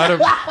 There's a lot of.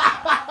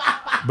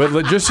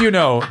 But just so you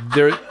know,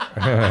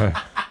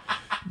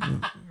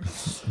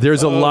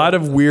 there's a lot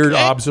of weird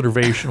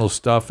observational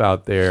stuff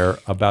out there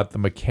about the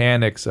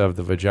mechanics of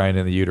the vagina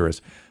and the uterus.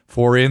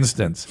 For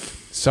instance,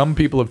 some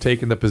people have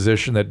taken the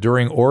position that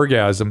during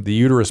orgasm the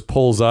uterus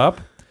pulls up,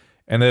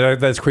 and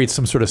that creates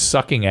some sort of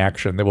sucking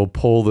action that will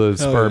pull the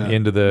sperm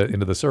into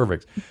the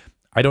cervix.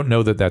 I don't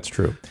know that that's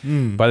true.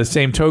 By the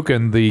same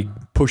token, the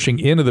pushing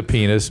into the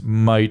penis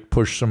might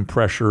push some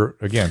pressure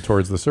again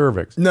towards the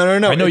cervix. No.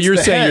 I know you're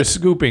saying you're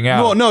scooping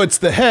out. Well, no, it's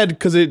the head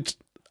because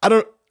I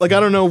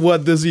don't know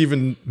what this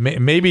even.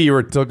 Maybe you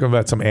were talking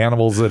about some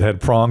animals that had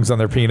prongs on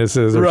their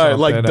penises, or right? something.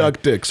 Like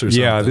duck dicks or something.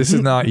 Yeah, this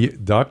is not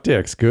duck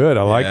dicks. Good,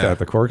 I like that.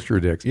 The corkscrew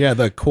dicks. Yeah,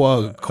 the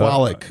quaclia.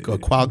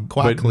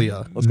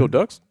 Let's go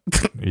ducks.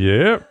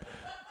 Yeah.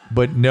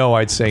 But no,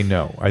 I'd say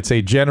no. I'd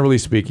say generally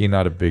speaking,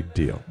 not a big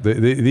deal.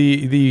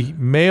 The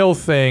male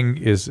thing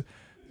is,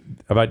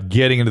 about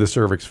getting into the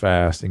cervix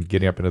fast and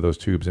getting up into those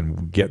tubes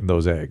and getting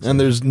those eggs. And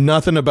there's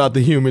nothing about the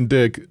human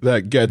dick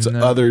that gets old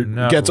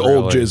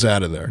jizz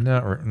out of there.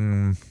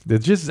 The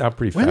jizz is out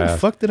pretty When fast. the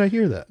fuck did I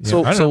hear that?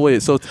 Yeah,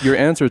 So your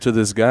answer to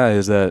this guy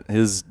is that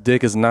his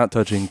dick is not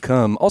touching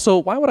cum. Also,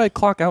 why would I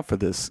clock out for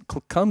this?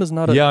 Cum is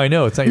not a... Yeah, I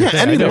know. It's not your thing.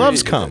 And he I know.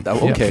 loves cum.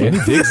 Okay.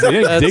 Yeah,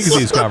 he digs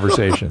these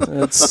conversations.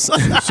 That's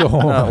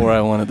not where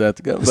I wanted that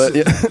to go. But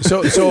yeah.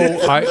 So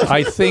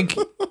I think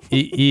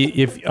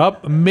if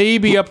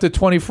maybe up to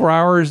 24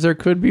 hours, there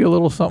could be a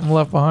little something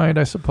left behind,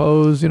 I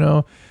suppose,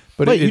 But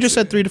wait, you just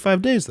said 3 to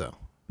 5 days, though.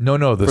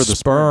 No, the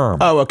sperm.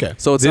 Oh, okay.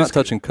 So it's not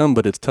touching cum,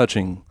 but it's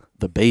touching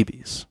the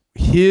babies.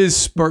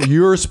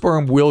 Your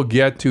sperm will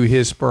get to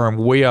his sperm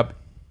way up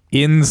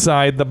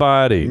inside the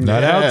body,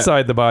 not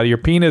outside the body. Your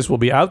penis will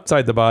be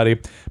outside the body,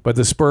 but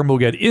the sperm will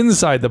get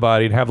inside the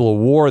body and have a little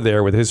war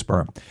there with his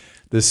sperm.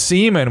 The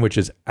semen, which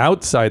is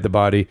outside the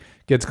body,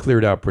 gets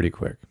cleared out pretty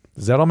quick.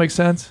 Does that all make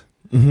sense?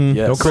 Mm-hmm.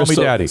 Yes. Don't call me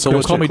daddy.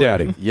 Don't call me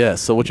daddy.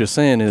 Yes. So what you're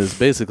saying is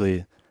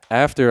basically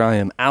after I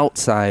am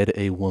outside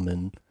a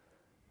woman,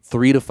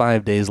 3 to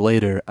 5 days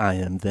later, I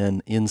am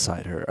then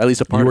inside her. At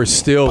least a part you of are me.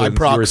 still By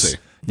proxy.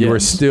 You are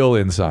still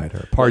inside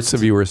her. Parts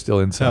of you are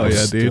still inside. Hell her.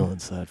 yeah, dude. Still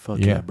inside. Fuck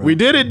yeah, bro. We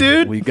did it,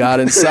 dude. We got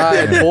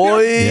inside,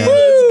 boy.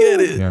 Let's get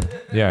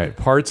it. Yeah.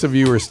 Parts of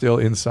you are still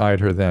inside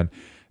her then,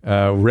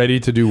 ready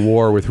to do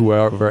war with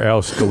whoever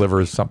else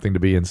delivers something to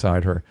be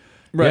inside her.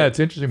 Right. Yeah, it's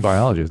interesting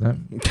biology, isn't it?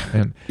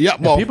 And,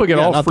 and people get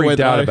all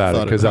freaked out about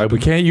it because we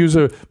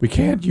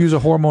can't use a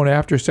hormone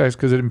after sex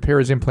because it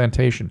impairs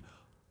implantation.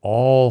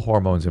 All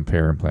hormones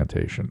impair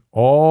implantation.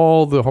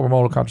 All the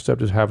hormonal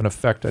contraceptives have an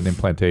effect on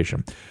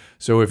implantation.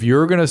 So if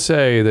you're going to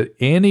say that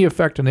any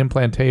effect on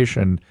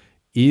implantation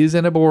is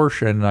an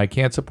abortion and I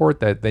can't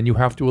support that, then you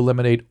have to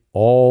eliminate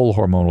all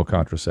hormonal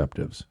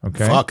contraceptives.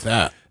 Okay? Fuck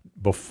that.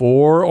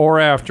 Before or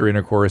after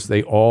intercourse,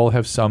 they all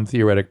have some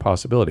theoretic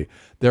possibility.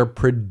 Their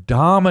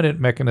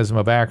predominant mechanism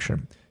of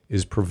action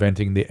is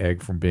preventing the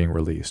egg from being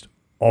released.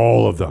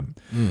 All of them.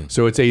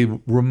 So it's a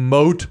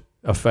remote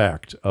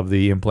effect of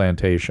the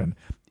implantation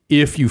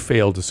if you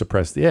fail to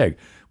suppress the egg,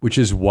 which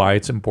is why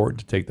it's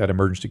important to take that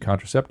emergency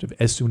contraceptive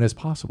as soon as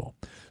possible.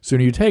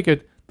 Sooner you take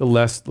it, the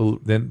less that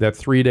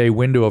 3-day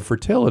window of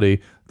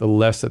fertility, the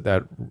less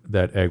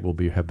that egg will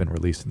have been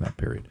released in that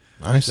period.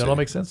 Does that all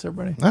make sense to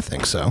everybody? I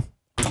think so.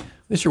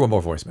 Let's hear one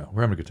more voicemail.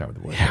 We're having a good time with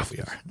the voicemail. Yeah, we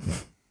are. Yeah.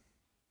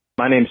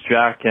 My name's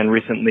Jack, and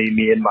recently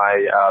me and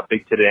my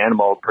big-titted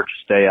animal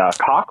purchased a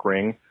cock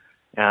ring,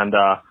 and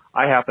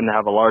I happen to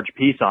have a large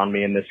piece on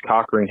me, and this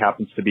cock ring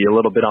happens to be a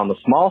little bit on the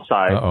small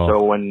side.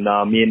 So when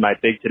me and my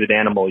big-titted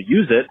animal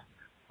use it,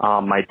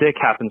 my dick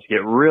happens to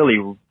get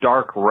really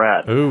dark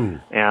red. Ooh.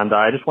 And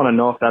I just want to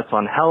know if that's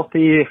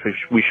unhealthy, if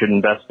we should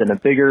invest in a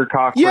bigger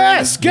cock ring.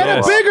 Yes, get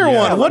a bigger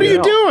one. What are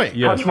you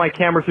doing? Punch my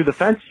camera through the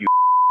fence, you.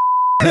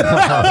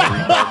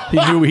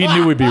 He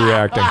knew we'd be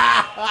reacting.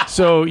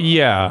 So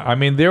yeah, I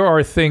mean there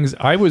are things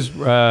I was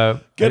get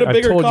a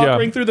bigger cock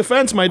ring through the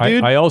fence, my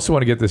dude. I also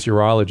want to get this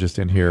urologist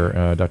in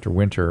here, Dr.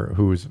 Winter,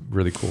 who is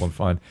really cool and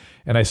fun.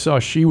 And I saw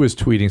she was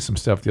tweeting some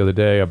stuff the other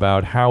day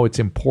about how it's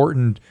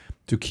important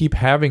to keep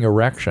having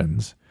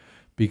erections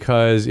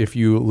because if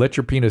you let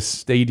your penis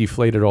stay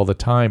deflated all the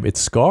time, it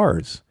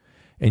scars.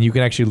 And you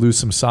can actually lose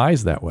some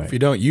size that way. If you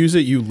don't use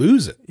it, you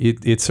lose it.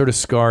 It sort of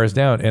scars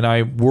down. And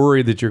I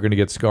worry that you're going to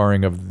get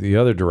scarring of the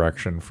other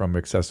direction from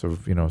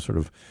excessive, sort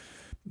of,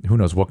 who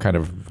knows what kind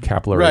of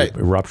capillary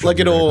eruption. Like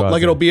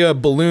it'll be a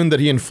balloon that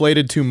he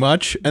inflated too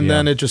much, and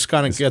then it just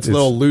kind of gets a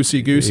little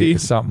loosey-goosey.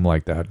 Something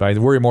like that. But I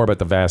worry more about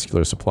the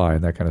vascular supply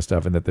and that kind of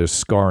stuff, and that there's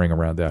scarring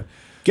around that.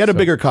 Get a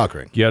bigger cock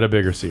ring. Get a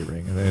bigger C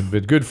ring.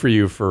 But good for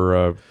you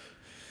for...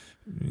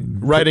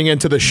 writing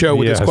into the show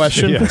with this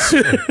question. Yes.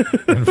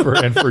 and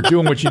for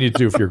doing what you need to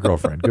do for your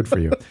girlfriend. Good for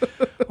you.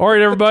 All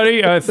right,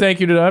 everybody.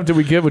 Thank you, Nadav. Did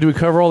we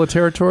cover all the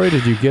territory?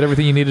 Did you get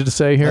everything you needed to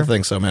say here? I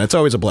think so, man. It's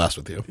always a blast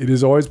with you. It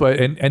is always,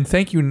 and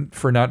thank you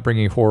for not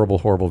bringing horrible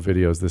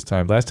videos this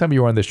time. Last time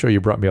you were on the show, you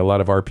brought me a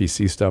lot of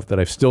RPC stuff that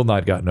I've still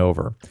not gotten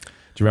over.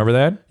 Do you remember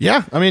that?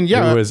 Yeah, I mean,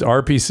 yeah. It was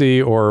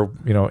RPC or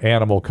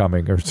animal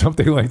coming or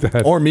something like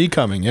that. Or me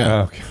coming,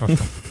 yeah. Okay.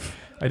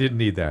 I didn't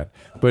need that,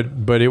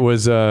 but it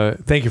was.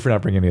 Thank you for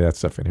not bringing any of that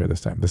stuff in here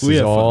this time. This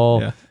is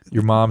all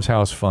your mom's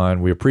house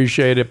fun. We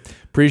appreciate it.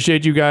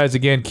 Appreciate you guys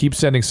again. Keep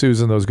sending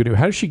Susan those good.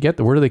 How does she get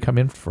where do they come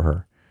in for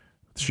her?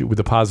 With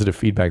the positive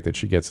feedback that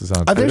she gets is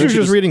on. I think she's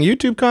just reading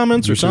YouTube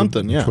comments or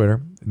something. Yeah,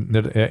 Twitter.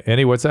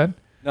 Any what's that?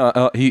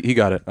 No, he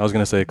got it. I was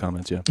going to say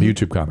comments, yeah.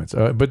 YouTube comments.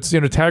 But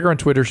tag her on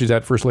Twitter. She's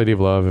at First Lady of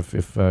Love.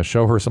 If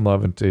show her some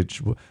love, and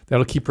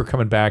that'll keep her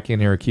coming back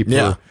in here.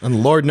 Her.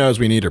 And Lord knows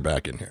we need her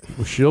back in here.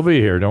 Well, she'll be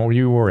here. Don't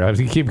you worry. I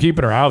keep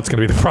keeping her out. It's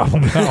going to be the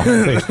problem now.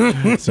 I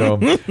think. So, all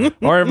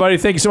right, everybody.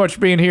 Thank you so much for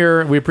being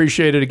here. We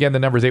appreciate it. Again, the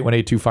number is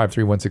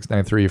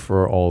 818-253-1693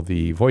 for all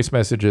the voice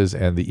messages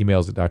and the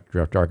emails at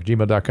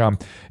drafterdark@gmail.com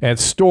and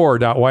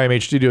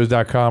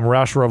store.ymhstudios.com.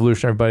 Roush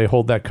Revolution, everybody.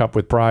 Hold that cup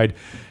with pride.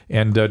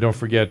 And don't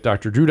forget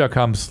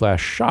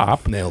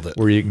drdrew.com/shop. Nailed it.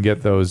 Where you can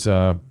get those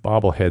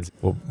bobbleheads.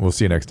 We'll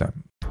see you next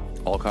time.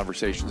 All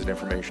conversations and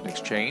information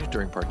exchanged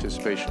during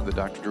participation in the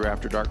Dr. Drew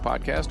After Dark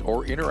podcast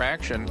or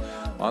interaction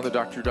on the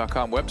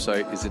drdrew.com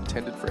website is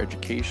intended for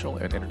educational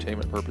and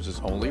entertainment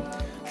purposes only.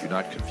 Do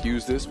not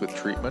confuse this with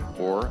treatment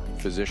or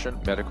physician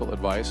medical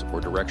advice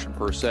or direction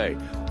per se.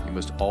 You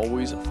must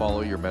always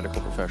follow your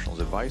medical professional's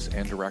advice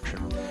and direction.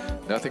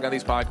 Nothing on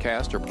these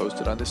podcasts or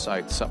posted on this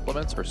site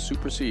supplements or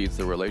supersedes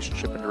the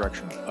relationship and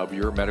direction of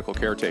your medical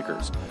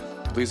caretakers.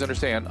 Please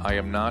understand, I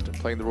am not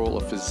playing the role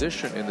of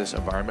physician in this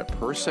environment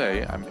per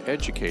se. I'm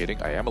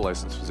educating. I am a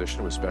licensed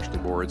physician with specialty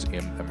boards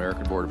in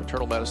American Board of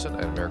Internal Medicine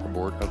and American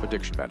Board of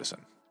Addiction Medicine.